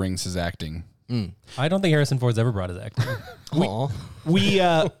really brings his acting. I don't think Harrison Ford's ever brought his acting. Aw.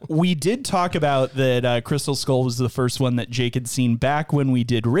 We did talk about that Crystal Skull was the first one that Jake had seen back when we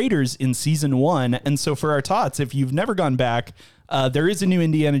did Raiders in season 1. And so for our tots, if you've never gone back, there is a new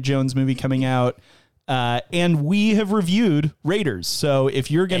Indiana Jones movie coming out. And we have reviewed Raiders. So if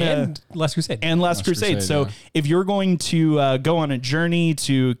you're going to... And Last Crusade. And Last Crusade. Crusade, So yeah. if you're going to go on a journey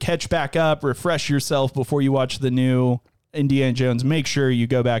to catch back up, refresh yourself before you watch the new Indiana Jones, make sure you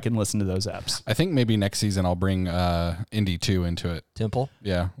go back and listen to those apps. I think maybe next season I'll bring Indy 2 into it. Temple.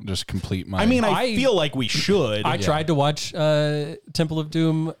 Yeah, just complete my. I mean, I I- feel like we should. I tried to watch Temple of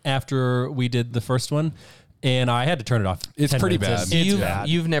Doom after we did the first one, and I had to turn it off. It's 10 pretty minutes bad. in.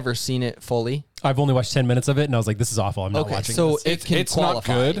 You've never seen it fully. I've only watched 10 minutes of it, and I was like, this is awful. I'm not Okay, watching so this. it can it's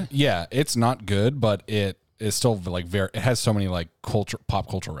qualify. not good. Yeah, it's not good, but it is still like very. It has so many like pop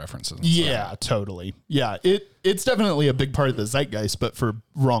culture references. and stuff. Yeah, totally. Yeah, it's definitely a big part of the zeitgeist, but for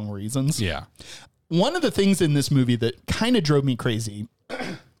wrong reasons. Yeah. One of the things in this movie that kind of drove me crazy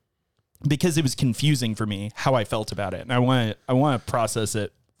because it was confusing for me how I felt about it, and I want to process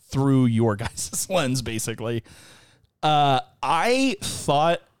it through your guys' lens, basically. I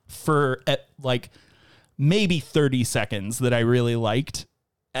thought for like maybe 30 seconds that I really liked,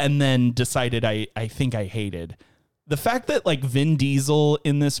 and then decided I think I hated the fact that like Vin Diesel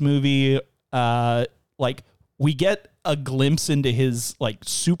in this movie, like we get a glimpse into his like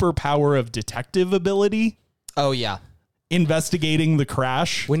superpower of detective ability, Oh yeah. investigating the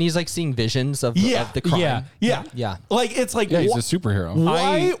crash. When he's like seeing visions of, Yeah. of the crime. Yeah. Yeah. Yeah. Like it's like Yeah, he's wh- a superhero.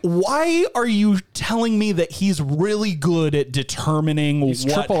 why are you telling me that he's really good at determining He's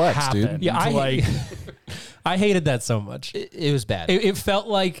what Triple X, dude. happened? Yeah, like I hated that so much. It was bad. It felt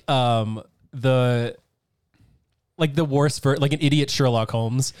like the worst for like an idiot Sherlock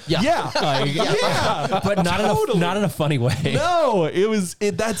Holmes. yeah. But not in a funny way. No,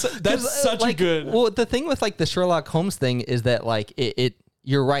 that's such like, a good. Well, the thing with like the Sherlock Holmes thing is that like it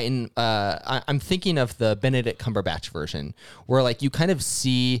you're right. And I'm thinking of the Benedict Cumberbatch version where like you kind of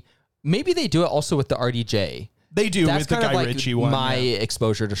see, maybe they do it also with the RDJ, They do That's with the kind of Guy like Ritchie one. my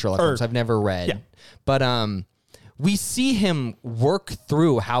exposure to Sherlock Holmes. I've never read, Yeah. but we see him work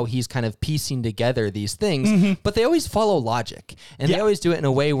through how he's kind of piecing together these things, but they always follow logic, and they always do it in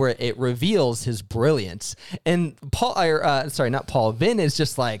a way where it reveals his brilliance. And Vin is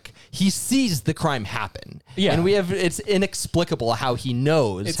just like, he sees the crime happen. Yeah. And it's inexplicable how he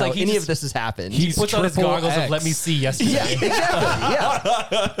knows It's how like he any just- of this has happened. He puts on his triple goggles of X. let me see yesterday. Yeah, exactly.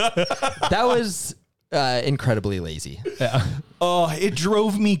 Yeah. That was incredibly lazy. Oh, it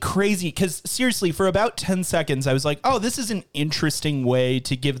drove me crazy because seriously, for about 10 seconds, I was like, oh, this is an interesting way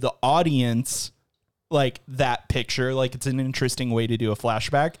to give the audience like that picture. Like it's an interesting way to do a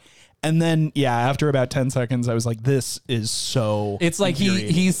flashback. And then, yeah, after about 10 seconds, I was like, this is so It's like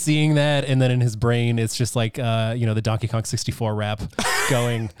he's seeing that, and then in his brain, it's just like the Donkey Kong 64 rap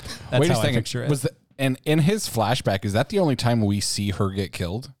going. That's Wait a how I second. picture it. And in his flashback, is that the only time we see her get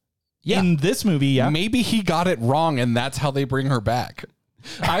killed? in this movie. Yeah. Maybe he got it wrong, and that's how they bring her back.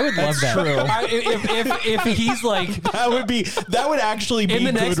 I would love that. true. If he's like That would actually be in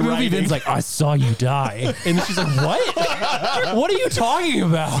the next good movie, writing. Vin's like, I saw you die, and she's like, what? What are you talking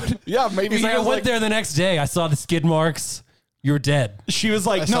about? Yeah, maybe He's he like, I was went like- there the next day. I saw the skid marks. You're dead. She was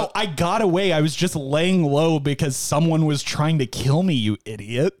like, no, I got away. I was just laying low because someone was trying to kill me, you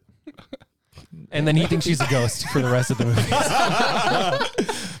idiot. And then he thinks she's a ghost for the rest of the movie.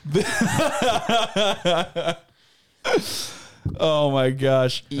 Oh my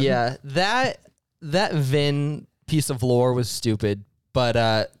gosh. Yeah, that Vin piece of lore was stupid,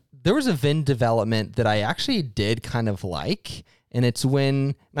 but there was a Vin development that I actually did kind of like, and it's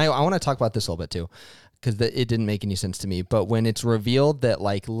when I want to talk about this a little bit too, because it didn't make any sense to me. But when it's revealed that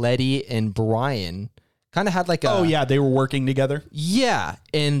like Letty and Brian kind of had like Oh yeah, they were working together. yeah,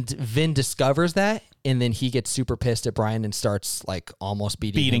 and Vin discovers that, and then he gets super pissed at Brian and starts like almost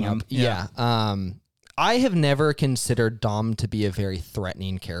beating him. up. Yeah. I have never considered Dom to be a very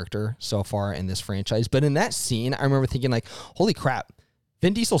threatening character so far in this franchise, but in that scene, I remember thinking like, "Holy crap,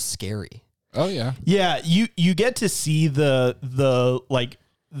 Vin Diesel's scary." Oh yeah. Yeah, you get to see the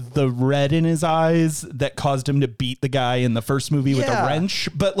red in his eyes that caused him to beat the guy in the first movie with a Yeah. wrench,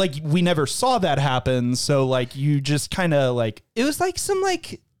 but like we never saw that happen, so like you just kind of like It was like some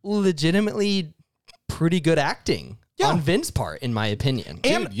like legitimately pretty good acting on Vin's part, in my opinion.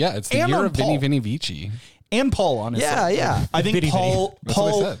 And- Dude, yeah, it's the and year on of Vinny Paul. Vinny Vici. and Paul, honestly. Yeah. I think Vinny Paul That's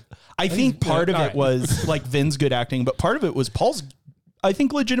what I said. I think part of all it right. was like Vin's good acting, but part of it was Paul's I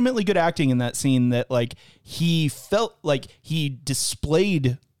think legitimately good acting in that scene, that like he felt like he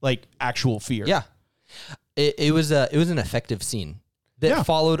displayed like actual fear. Yeah, it was an effective scene that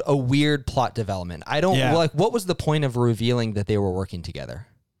followed a weird plot development. I don't like. What was the point of revealing that they were working together?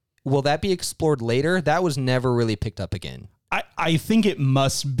 Will that be explored later? That was never really picked up again. I think it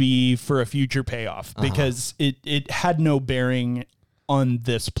must be for a future payoff because it had no bearing on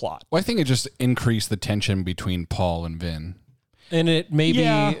this plot. Well, I think it just increased the tension between Paul and Vin. And it may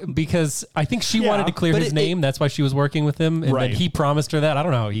Yeah. be because I think she Yeah. wanted to clear But his it- name. That's why she was working with him. And Right. then he promised her that. I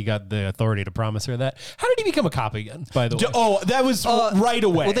don't know how he got the authority to promise her that. How did he become a cop again, by the way? Oh, that was right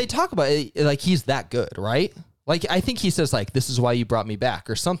away. Well, they talk about it like he's that good, right? Like I think he says like, "This is why you brought me back,"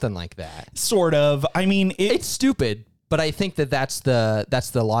 or something like that. sort of. I mean, It's stupid, but I think that's the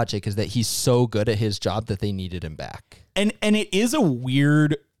logic, is that he's so good at his job that they needed him back. and it is a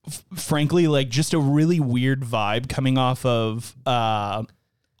weird, frankly, like just a really weird vibe coming off of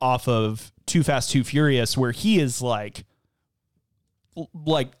Too Fast, Too Furious, where he is like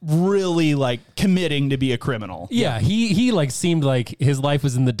really like committing to be a criminal. Yeah, he like seemed like his life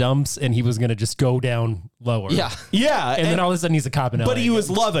was in the dumps and he was going to just go down lower. Yeah. Yeah. And then all of a sudden he's a cop in LA. but he was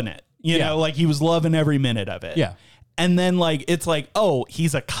loving it. You Yeah. know, like he was loving every minute of it. Yeah. And then like it's like, oh,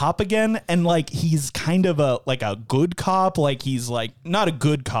 he's a cop again, and like he's kind of a good cop, like he's like not a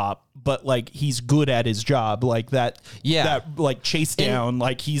good cop, but like he's good at his job, like that like chase down,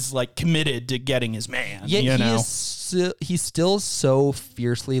 like he's like committed to getting his man. Yet you know? he's still so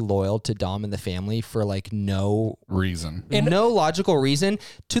fiercely loyal to Dom and the family for like no logical reason,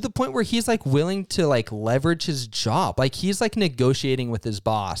 to the point where he's like willing to like leverage his job. Like he's like negotiating with his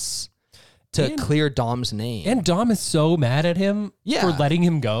boss to clear Dom's name. And Dom is so mad at him Yeah. for letting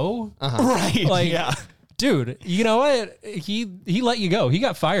him go. Right. Like, yeah. dude, you know what? He let you go. He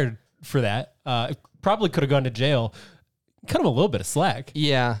got fired for that. Probably could have gone to jail. Cut him a little bit of slack.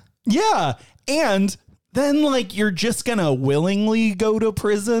 yeah. Yeah. And then like you're just gonna willingly go to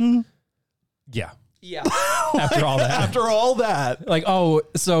prison Yeah. Yeah. After all that. after all that. Like, oh,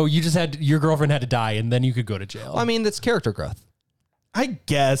 so you just had your girlfriend had to die and then you could go to jail. I mean, that's character growth. I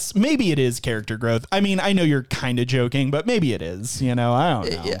guess maybe it is character growth. I mean, I know you're kind of joking, but maybe it is. You know, I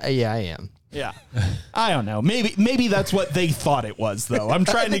don't know. Yeah, I am. Yeah. I don't know. Maybe that's what they thought it was, though. I'm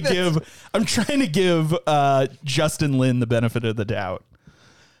trying to give Justin Lin the benefit of the doubt.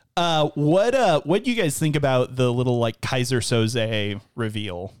 What do you guys think about the little like Kaiser Soze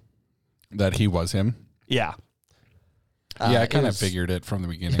reveal? That he was him. Yeah. Yeah, I kind of figured it from the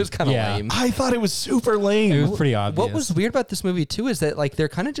beginning. It was kind of Yeah. lame. I thought it was super lame. It was pretty obvious. What was weird about this movie too is that like they're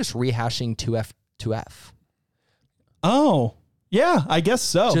kind of just rehashing 2F. Oh, yeah, I guess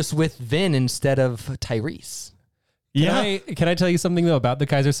so. Just with Vin instead of Tyrese. Can I tell you something though about the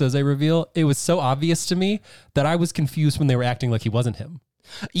Kaiser Soze reveal? It was so obvious to me that I was confused when they were acting like he wasn't him.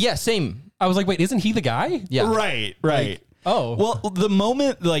 Yeah, same. I was like, wait, isn't he the guy? Yeah. Right. Oh. Well, the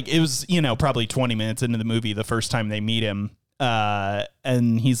moment, like, it was, probably 20 minutes into the movie, the first time they meet him,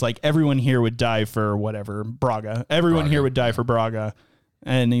 and he's like, everyone here would die for whatever, Braga. Everyone here would die for Braga.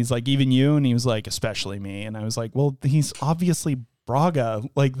 And he's like, even you? And he was like, especially me. And I was like, well, he's obviously Braga.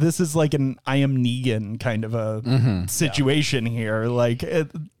 Like, this is like an I am Negan kind of a situation here. Like,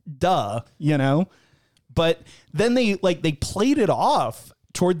 duh, But then they played it off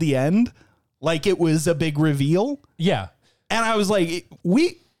toward the end like it was a big reveal. Yeah. And I was like,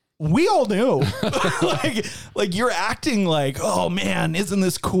 we all knew. like you're acting like, oh man, isn't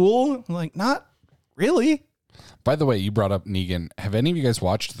this cool? I'm like, not really. By the way, you brought up Negan. Have any of you guys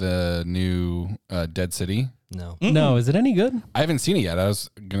watched the new Dead City? No. No, is it any good? I haven't seen it yet. I was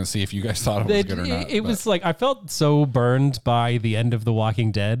going to see if you guys thought it was good or not. It was like, I felt so burned by the end of The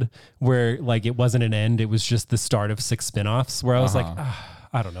Walking Dead where like it wasn't an end. It was just the start of 6 spinoffs where I was like,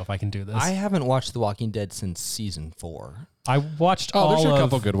 I don't know if I can do this. I haven't watched The Walking Dead since season 4. I watched all there's a of-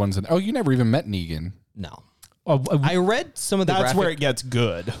 couple good ones. You never even met Negan. No. Oh, I read some of the That's where it gets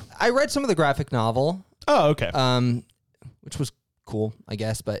good. I read some of the graphic novel, Oh, okay. which was cool, I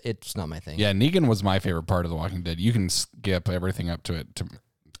guess, but it's not my thing. Yeah, Negan was my favorite part of The Walking Dead. You can skip everything up to it.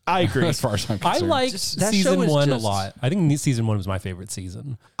 I agree. As far as I'm I concerned. liked That show season is 1 just- a lot. I think season 1 was my favorite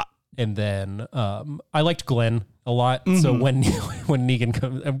season. And then I liked Glenn a lot. So when Negan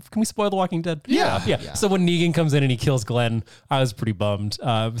comes, can we spoil The Walking Dead? Yeah. So when Negan comes in and he kills Glenn, I was pretty bummed.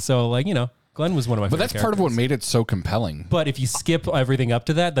 So like, Glenn was one of my But favorite that's part of what characters. made it so compelling. But if you skip everything up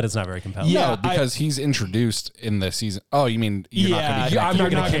to that, then it's not very compelling. Yeah, No, because he's introduced in the season. Oh, you mean you're not going to be I'm not You're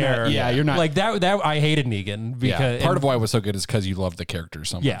going to not gonna- care. yeah, you're not- Like that I hated Negan because part of why it was so good is because you love the character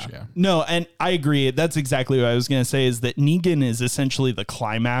so much. Yeah. No, and I agree. That's exactly what I was going to say is that Negan is essentially the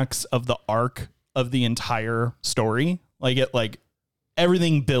climax of the arc of the entire story. Like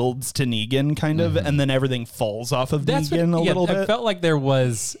everything builds to Negan kind of, and then everything falls off of Negan a little bit. I felt like there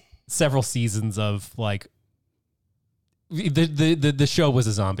was several seasons of like the show was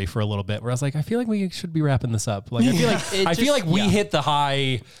a zombie for a little bit where I was like, I feel like we should be wrapping this up. Like I feel like we hit the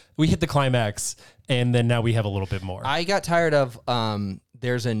high, we hit the climax, and then now we have a little bit more. I got tired of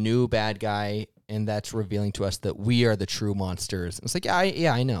there's a new bad guy and that's revealing to us that we are the true monsters. It's like,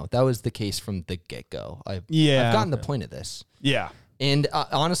 I know. That was the case from the get-go. I've gotten the point of this. Yeah. And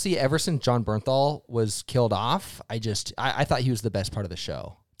honestly, ever since John Bernthal was killed off, I thought he was the best part of the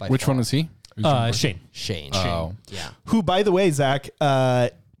show. Which one is he? Shane. Shane. Oh. Yeah. Who, by the way, Zach,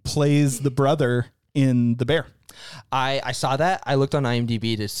 plays the brother in The Bear. I saw that. I looked on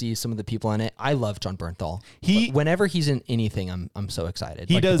IMDb to see some of the people in it. I love John Bernthal. Whenever he's in anything, I'm so excited.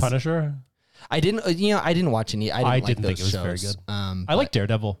 He Like does. the Punisher. I didn't watch any. I didn't think it was shows. very good. I but like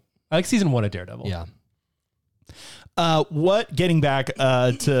Daredevil. I like season 1 of Daredevil. Yeah. Getting back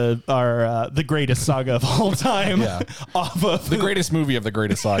to our the greatest saga of all time, off of The greatest movie of the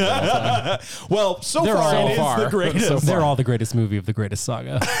greatest saga of all time. well, so They're far all it is far. the greatest. So They're all the greatest movie of the greatest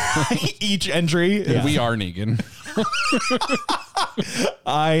saga. Each entry, is, We are Negan.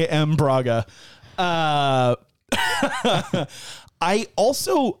 I am Braga. I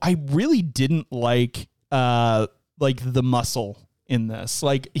really didn't like the muscle in this.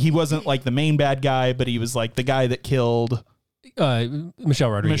 Like he wasn't like the main bad guy, but he was like the guy that killed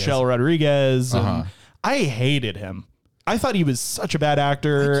Michelle Rodriguez. and I hated him. I thought he was such a bad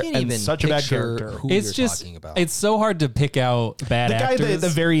actor I can't and even such a bad picture character. who It's you're just, talking about. it's so hard to pick out bad The guy actors. that at the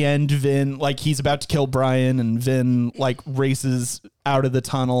very end, Vin, like he's about to kill Brian, and Vin like races out of the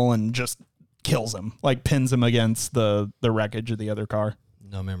tunnel and just kills him, like pins him against the wreckage of the other car.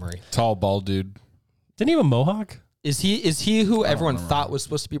 no memory. Tall, bald dude. Didn't he have a mohawk? Is he who everyone thought was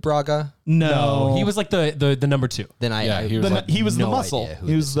supposed to be Braga? No, He was like the number 2. Then Yeah, he was no the muscle. idea who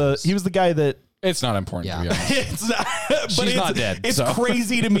He was this the is. he was the guy that It's not important to be honest. It's not, but She's it's not dead, It's so.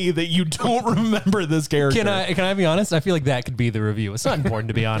 crazy to me that you don't remember this character. Can I be honest? I feel like that could be the review. It's not important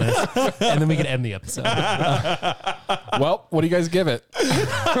to be honest, and then we can end the episode. Well, what do you guys give it?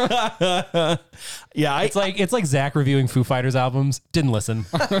 Yeah, It's like Zach reviewing Foo Fighters albums. Didn't listen.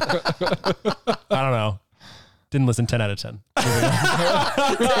 I don't know. Didn't listen. 10 out of 10. 10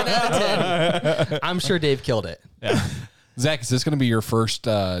 out of 10. I'm sure Dave killed it. Zach, is this going to be your first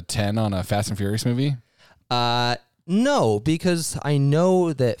 10 on a Fast and Furious movie? No, because I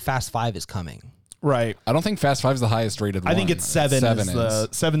know that Fast 5 is coming. right. I don't think Fast 5 is the highest rated one. I think it's 7.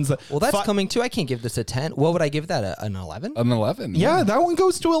 Seven's the, Well, that's coming too. I can't give this a 10. What would I give that? An 11? An 11. Yeah, that one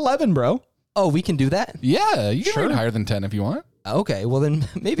goes to 11, bro. Oh, we can do that? Yeah, you can rate higher than 10 if you want. Okay, well then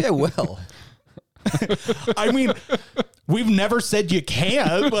maybe I will. I mean, we've never said you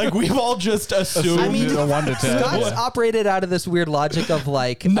can't. Like, we've all just assumed I mean, a 1 to 10. Scott's operated out of this weird logic of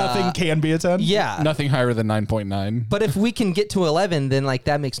like nothing can be a 10. Yeah. Nothing higher than 9.9. But if we can get to 11, then like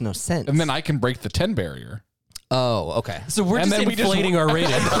that makes no sense. And then I can break the 10 barrier. Oh, okay. So we're And just then we just- inflating our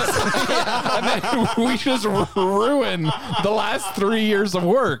rating. And then we just ruin the last 3 years of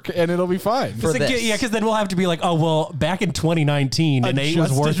work and it'll be fine. For this. Yeah, because then we'll have to be like, oh, well, back in 2019, an 8 was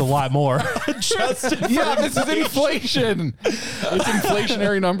Adjusted worth a lot more. Justin, Yeah, this is inflation. It's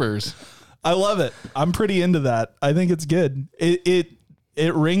inflationary numbers. I love it. I'm pretty into that. I think it's good. It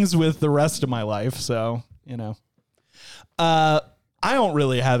rings with the rest of my life. So, you know, I don't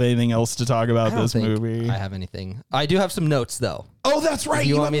really have anything else to talk about I don't this think movie. I have anything. I do have some notes though. Oh, that's right. If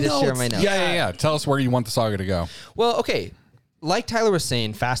you want have me to share notes. my notes? Yeah. Tell us where you want the saga to go. Well, okay. Like Tyler was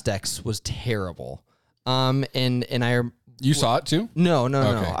saying, Fast X was terrible. And I You saw it too? no.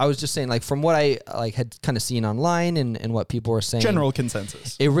 Okay. I was just saying, like, from what I like had kind of seen online and what people were saying. General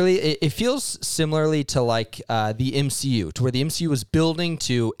consensus. It really it feels similarly to like the MCU, to where the MCU was building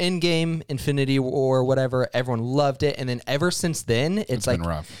to Endgame, Infinity War, whatever. Everyone loved it, and then ever since then, it's like been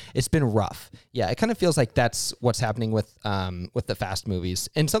rough. It's been rough. Yeah, it kind of feels like that's what's happening with the Fast movies.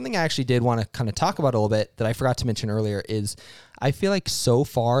 And something I actually did want to kind of talk about a little bit that I forgot to mention earlier is I feel like so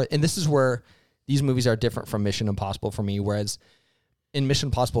far, and this is where these movies are different from Mission Impossible for me, whereas in Mission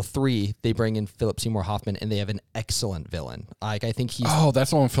Impossible 3, they bring in Philip Seymour Hoffman and they have an excellent villain. Like, I think he's... Oh, that's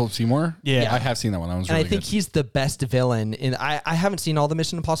the one with Philip Seymour? Yeah. I have seen that one. That was and really I think good. he's the best villain. And I haven't seen all the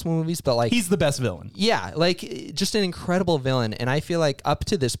Mission Impossible movies, but like... He's the best villain. Yeah, like just an incredible villain. And I feel like up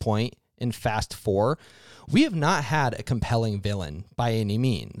to this point in Fast 4, we have not had a compelling villain by any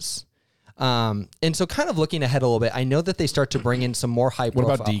means. And so kind of looking ahead a little bit, I know that they start to bring in some more high What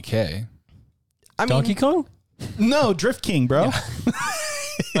profile... about DK? I mean, Donkey Kong? No, Drift King, bro.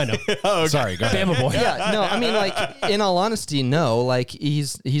 I know. Sorry, go ahead. Bama Boy. Yeah, no, I mean, like, in all honesty, no, like,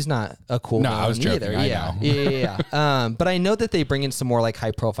 he's not a cool No, villain I was joking, either. I Yeah, know. yeah. But I know that they bring in some more, like,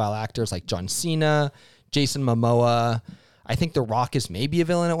 high-profile actors like John Cena, Jason Momoa. I think The Rock is maybe a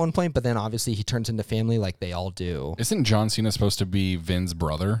villain at one point, but then obviously he turns into family like they all do. Isn't John Cena supposed to be Vin's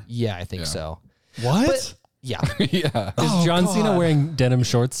brother? Yeah, I think so. What? But, yeah. Yeah. Is John God. Cena wearing denim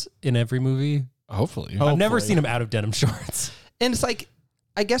shorts in every movie? Hopefully. I've never seen him out of denim shorts. And it's like,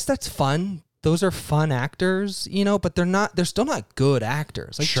 I guess that's fun. Those are fun actors, you know, but they're still not good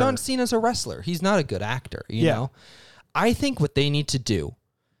actors. Like John Cena's a wrestler. He's not a good actor, you know? I think what they need to do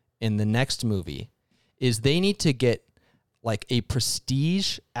in the next movie is they need to get like a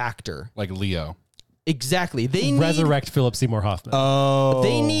prestige actor. Like Leo. Exactly. They Resurrect Philip Seymour Hoffman.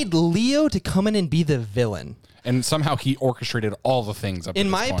 They need Leo to come in and be the villain. And somehow he orchestrated all the things up to In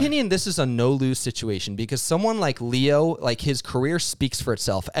this my point. opinion, this is a no-lose situation because someone like Leo, like his career speaks for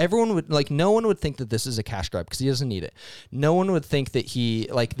itself. Everyone would like, no one would think that this is a cash grab because he doesn't need it. No one would think that he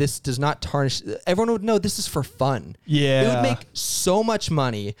like this does not tarnish. Everyone would know this is for fun. Yeah. It would make so much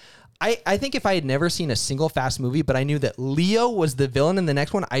money. I think if I had never seen a single Fast movie, but I knew that Leo was the villain in the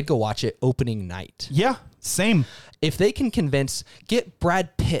next one, I'd go watch it opening night. Yeah, same. If they can get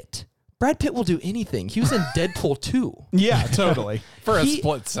Brad Pitt. Brad Pitt will do anything. He was in Deadpool 2. Yeah, totally. For a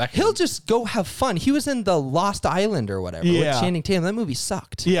split second. He'll just go have fun. He was in the Lost Island or whatever Yeah. with Channing Tatum. That movie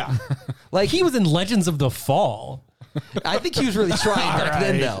sucked. Yeah. Like He was in Legends of the Fall. I think he was really trying back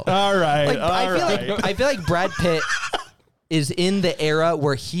then, though. All right. Like all I feel like Brad Pitt is in the era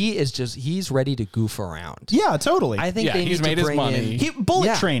where he's ready to goof around. Yeah, totally. I think Yeah, they he's need made to his bring money. in Bullet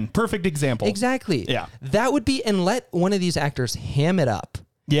Yeah. Train, perfect example. Exactly. Yeah. That would be, and let one of these actors ham it up.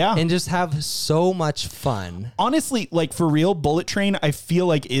 Yeah. and just have so much fun. Honestly, like for real, Bullet Train, I feel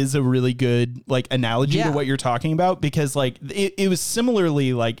like is a really good like analogy Yeah. to what you're talking about, because like it was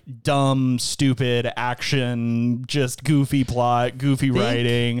similarly like dumb, stupid action, just goofy plot, goofy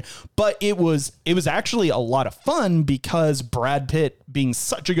writing, but it was actually a lot of fun because Brad Pitt, being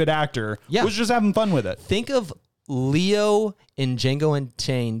such a good actor, Yeah. was just having fun with it. Think of Leo in Django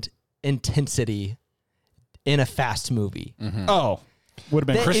Unchained intensity in a fast movie. Oh, would have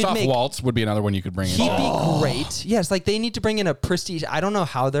been They- Christoph make- Waltz would be another one you could bring in. He'd be great. Yes, like they need to bring in a prestige. I don't know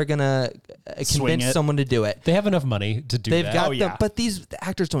how they're gonna Swing convince it. someone to do it. They have enough money to do They've that. got Oh, yeah. but these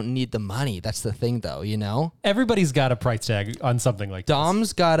actors don't need the money. That's the thing, though. You know, Everybody's got a price tag on something like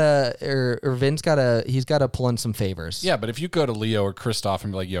Dom's gotta or Vin's gotta. He's gotta pull in some favors. Yeah, but if you go to Leo or Christoph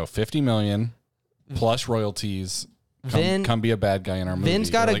and be like, yo, 50 million plus royalties, come be a bad guy in our movie. Vin's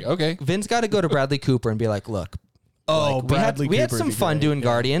They're gotta like, okay. Vin's gotta go to Bradley Cooper and be like, look. Oh, like, Bradley we had Cooper some would be fun great, doing yeah.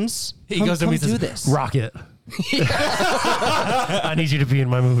 Guardians. He Come- goes to come me and do says, this. Rocket. I need you to be in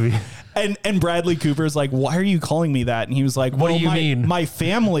my movie. And Bradley Cooper's like, why are you calling me that? And he was like, What do well, you mean? My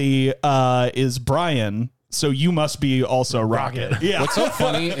family is Brian, so you must be also Rocket. Rocket. Yeah. What's so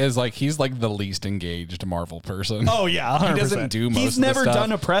funny is like he's like the least engaged Marvel person. Oh yeah, 100%. He doesn't do most He's of the never stuff.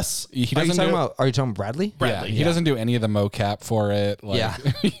 done a press. He Are you doesn't talking do. about? Are you talking Bradley? Yeah, he doesn't do any of the mocap for it. Like, Yeah.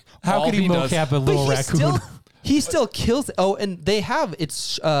 How all could he does- mocap a But little he raccoon? still he still kills. Oh, and they have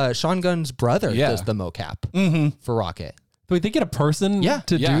it's Sean Gunn's brother Yeah. does the mocap for Rocket. Wait, they get a person Yeah.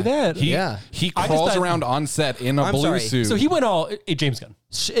 to Yeah. do that? He, Yeah. he I just crawls thought- around on set in a I'm blue sorry. suit. So he went all James Gunn.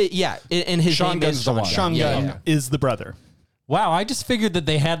 Yeah, and his Sean name Gunn's is the one. Sean Yeah, Gunn yeah. is the brother. Wow, I just figured that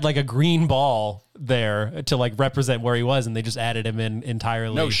they had like a green ball there to like represent where he was, and they just added him in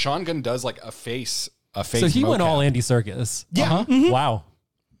entirely. no, Sean Gunn does like a face. so he went mocap. all Andy Serkis. Yeah. Wow,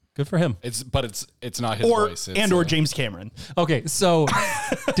 good for him. It's not his Or voice. It's, and or James Cameron. Okay, so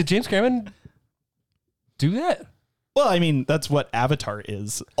did James Cameron do that? Well, I mean, that's what Avatar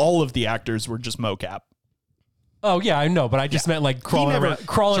is. All of the actors were just mocap. Oh yeah, I know, but I just meant like crawling never-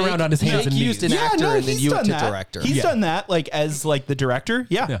 around on his hands Jake and used knees. an actor and then he's you done to that. director. He's done that like as like the director.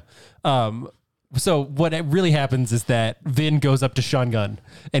 Yeah. Yeah. So what it really happens is that Vin goes up to Sean Gunn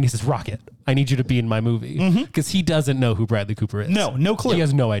and he says, "Rocket, I need you to be in my movie," because he doesn't know who Bradley Cooper is. No clue. He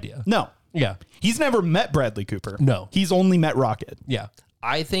has no idea. No. Yeah. He's never met Bradley Cooper. No. He's only met Rocket. Yeah.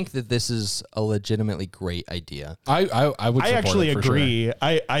 I think that this is a legitimately great idea. I would. I support actually it for sure. agree.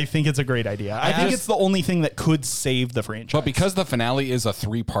 I think it's a great idea. I think it's the only thing that could save the franchise. But because the finale is a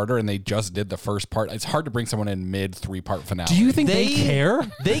 3-parter and they just did the first part, it's hard to bring someone in mid 3-part finale. Do you think they care?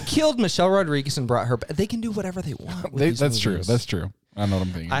 They killed Michelle Rodriguez and brought her back. They can do whatever they want. With these That's true. movies. That's true. I know what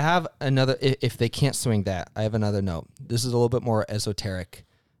I'm thinking. I have another. If they can't swing that, I have another note. This is a little bit more esoteric,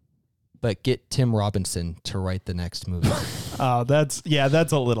 but get Tim Robinson to write the next movie. that's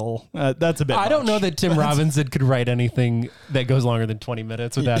a little that's a bit. I don't much. know that Tim Robinson could write anything that goes longer than 20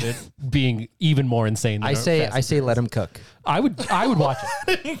 minutes without it being even more insane. Than I say Fast and let him cook. I would watch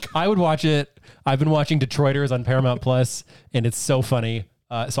it. I would watch it. I've been watching Detroiters on Paramount Plus, and it's so funny.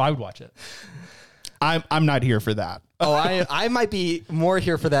 So I would watch it. I'm not here for that. Oh, I might be more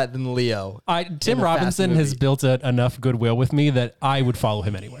here for that than Leo. Tim a Fast Robinson has movie. built enough goodwill with me that I would follow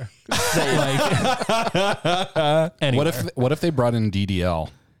him anywhere. Anywhere. What if they brought in DDL?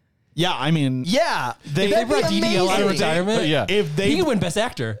 Yeah, I mean, Yeah, If they brought DDL out of retirement? Yeah. if they He could win Best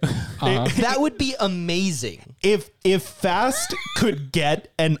Actor. that would be amazing. if Fast could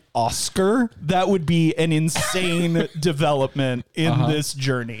get an Oscar, that would be an insane development in this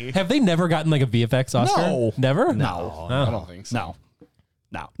journey. Have they never gotten like a VFX Oscar? No. Never? No. Oh. I don't think so.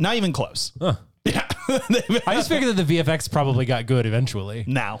 No, not even close. Yeah, I just figured that the VFX probably got good eventually.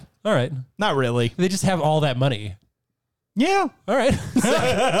 no, All right. not really. They just have all that money. Yeah, All right.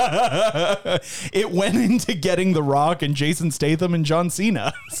 it went into getting The Rock and Jason Statham and John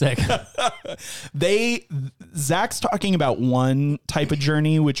Cena. Sick. Zach's talking about one type of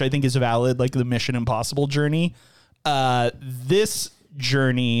journey, which I think is valid, like the Mission Impossible journey. This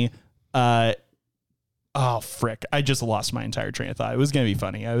journey, oh frick! I just lost my entire train of thought. It was gonna be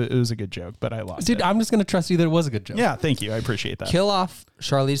funny. It was a good joke, but I lost Dude, it. I'm just going to trust you that it was a good joke. Yeah, thank you. I appreciate that. Kill off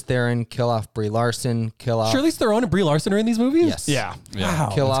Charlize Theron. Kill off Brie Larson. Kill off. Charlize Theron and Brie Larson are in these movies? Yes. Yeah. Yeah.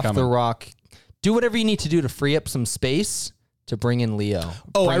 Kill it's off coming. The Rock. Do whatever you need to do to free up some space to bring in Leo.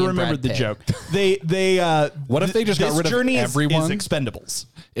 Oh, Bring I in remembered Brad the Pitt. joke. They What if they just got this rid of journey everyone? is Expendables.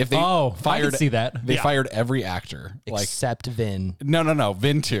 If they Oh, I fired could see that. They Yeah. fired every actor. Like Except Vin. no,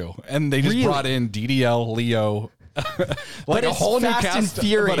 Vin too. And they just Really? brought in DDL, Leo, like a it's whole new Fast cast. and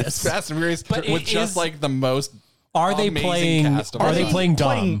Furious. But it's Fast and Furious But with it just is- like the most Are they amazing playing? cast of Are they all. playing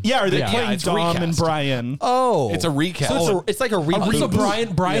Dom? Are they Yeah, playing it's Dom and recast. Brian? Oh, It's a recast. So it's like a reboot. So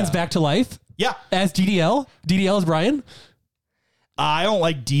Brian's back to life Yeah. as DDL. DDL is Brian. I don't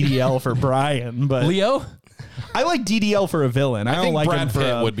like DDL for Brian, but Leo. I like DDL for a villain. I I don't think like Brad him for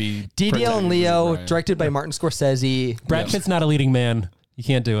Pitt a, would be DDL and Leo, Brian. directed by Martin Scorsese. Brad Pitt's not a leading man. You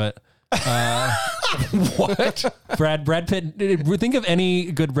can't do it. What? Brad Pitt. Think of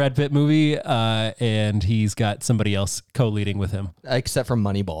any good Brad Pitt movie, and he's got somebody else co-leading with him. Except for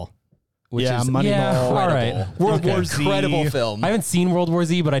Moneyball. Which yeah, is Moneyball. Yeah, all right. World Okay. War Z. incredible film. I haven't seen World War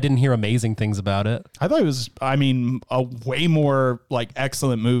Z, but I didn't hear amazing things about it. I thought it was, I mean, a way more like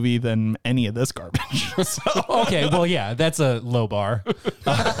excellent movie than any of this garbage. So, Okay, well, yeah, that's a low bar.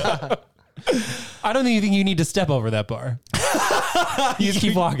 I don't think you need to step over that bar. You just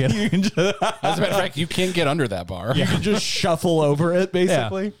keep walking. you can just, As a matter of fact, you can't get under that bar. you can just shuffle over it,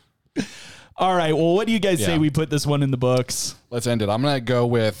 basically. All right. Well, what do you guys say Yeah. we put this one in the books? Let's end it. I'm gonna go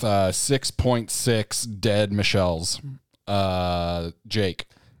with 6.6 dead Michelles. Jake.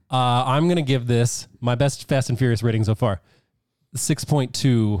 I'm going to give this my best Fast and Furious rating so far.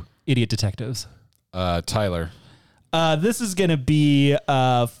 6.2 Idiot Detectives. Tyler. This is going to be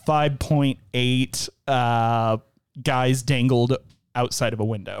 5.8 guys dangled outside of a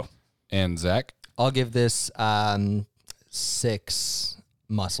window. And Zach. I'll give this 6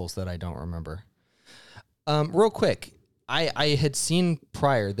 muscles that I don't remember. Real quick, I had seen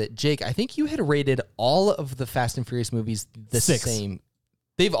prior that Jake, I think you had rated all of the Fast and Furious movies the 6. same.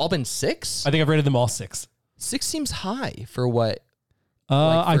 They've all been 6? I think I've rated them all 6. 6 seems high for what?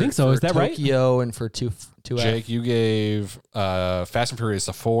 I think so. for Is that right? Tokyo and for 2 Jake, you gave Fast and Furious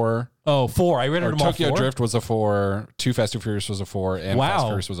a 4. Oh, 4. I rated Or them all Tokyo 4. Drift was a 4. 2 Fast and Furious was a 4. And Fast and Wow,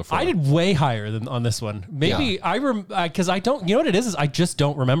 Furious was a 4. I did way higher than on this one. Maybe because I don't. You know what it is I just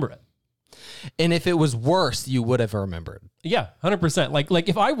don't remember it. And if it was worse, you would have remembered. Yeah, 100%. Like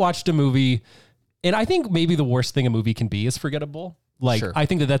if I watched a movie, and I think maybe the worst thing a movie can be is forgettable. Like Sure. I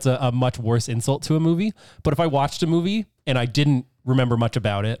think that's a much worse insult to a movie. But if I watched a movie and I didn't remember much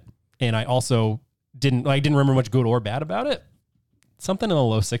about it, and I also didn't remember much good or bad about it, something in the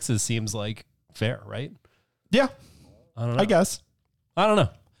low 6s seems like fair, right? Yeah, I don't know. I guess. I don't know.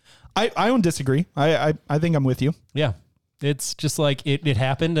 I don't disagree. I think I'm with you. Yeah. It's just like it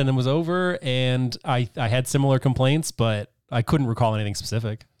happened and it was over, and I had similar complaints, but I couldn't recall anything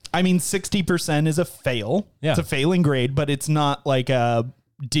specific. I mean, 60% is a fail. Yeah. It's a failing grade, but it's not like a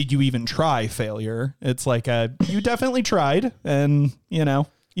did you even try failure. It's like a you definitely tried, and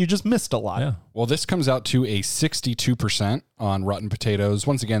you just missed a lot. Yeah. Well, this comes out to a 62% on Rotten Potatoes.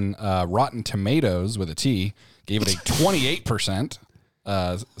 Once again, Rotten Tomatoes with a T gave it a 28%.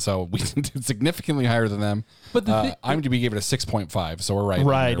 So we did significantly higher than them. But the IMDb gave it a 6.5, so we're right.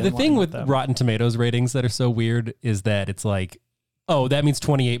 Right. there. The thing with them. Rotten Tomatoes ratings that are so weird is that it's like, oh, that means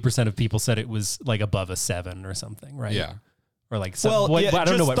 28% of people said it was like above a 7 or something, right? Yeah. Or like, Well, what, yeah, I don't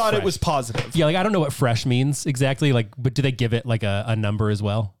just know what thought fresh. it was positive. Yeah, like I don't know what fresh means exactly. Like, but do they give it like a number as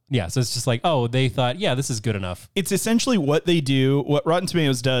well? Yeah, so it's just like, oh, they thought, yeah, this is good enough. It's essentially what they do, what Rotten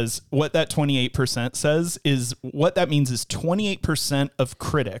Tomatoes does, what that 28% says is what that means is 28% of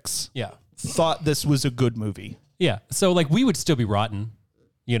critics Yeah, thought this was a good movie. yeah. So like we would still be rotten,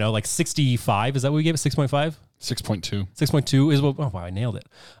 like 65. Is that what we gave it? 6.5. 6.2. 6.2 is what. Oh wow, I nailed it.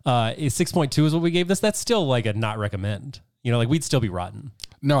 Is 6.2 is what we gave this. That's still like a not recommend. Like we'd still be rotten.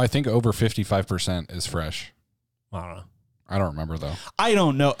 No, I think over 55% is fresh. I don't know. I don't remember, though. I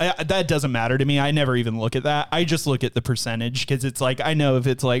don't know. That doesn't matter to me. I never even look at that. I just look at the percentage because it's like, I know if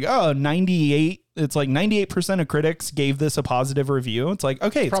it's like, 98, it's like 98% of critics gave this a positive review. It's like,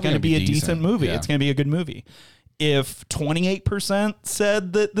 okay, it's Probably going to be gonna a be decent decent. movie. Yeah. It's going to be a good movie. If 28%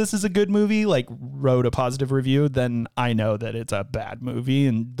 said that this is a good movie, like wrote a positive review, then I know that it's a bad movie.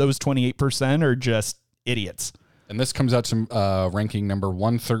 And those 28% are just idiots. And this comes out to ranking number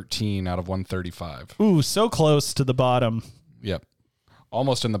 113 out of 135. Ooh, so close to the bottom. Yep.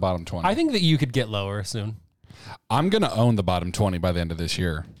 Almost in the bottom 20. I think that you could get lower soon. I'm going to own the bottom 20 by the end of this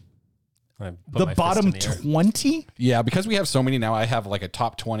year. I put The my fist bottom in the air. 20? Yeah, because we have so many now, I have like a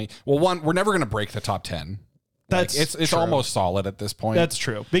top 20. Well, we're never going to break the top 10. That's It's true. almost solid at this point. That's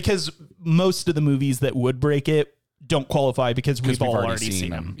true. Because most of the movies that would break it don't qualify because we've all already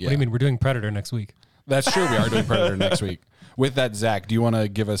seen them. Yeah. What do you mean? We're doing Predator next week. That's true. We are doing Predator next week. With that, Zach, do you want to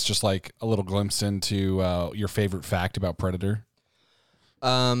give us just like a little glimpse into your favorite fact about Predator?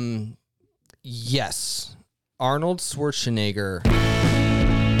 Yes. Arnold Schwarzenegger.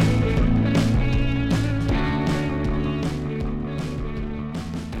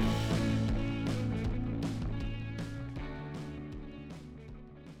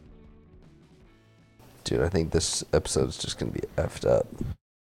 dude, I think this episode's just gonna be effed up.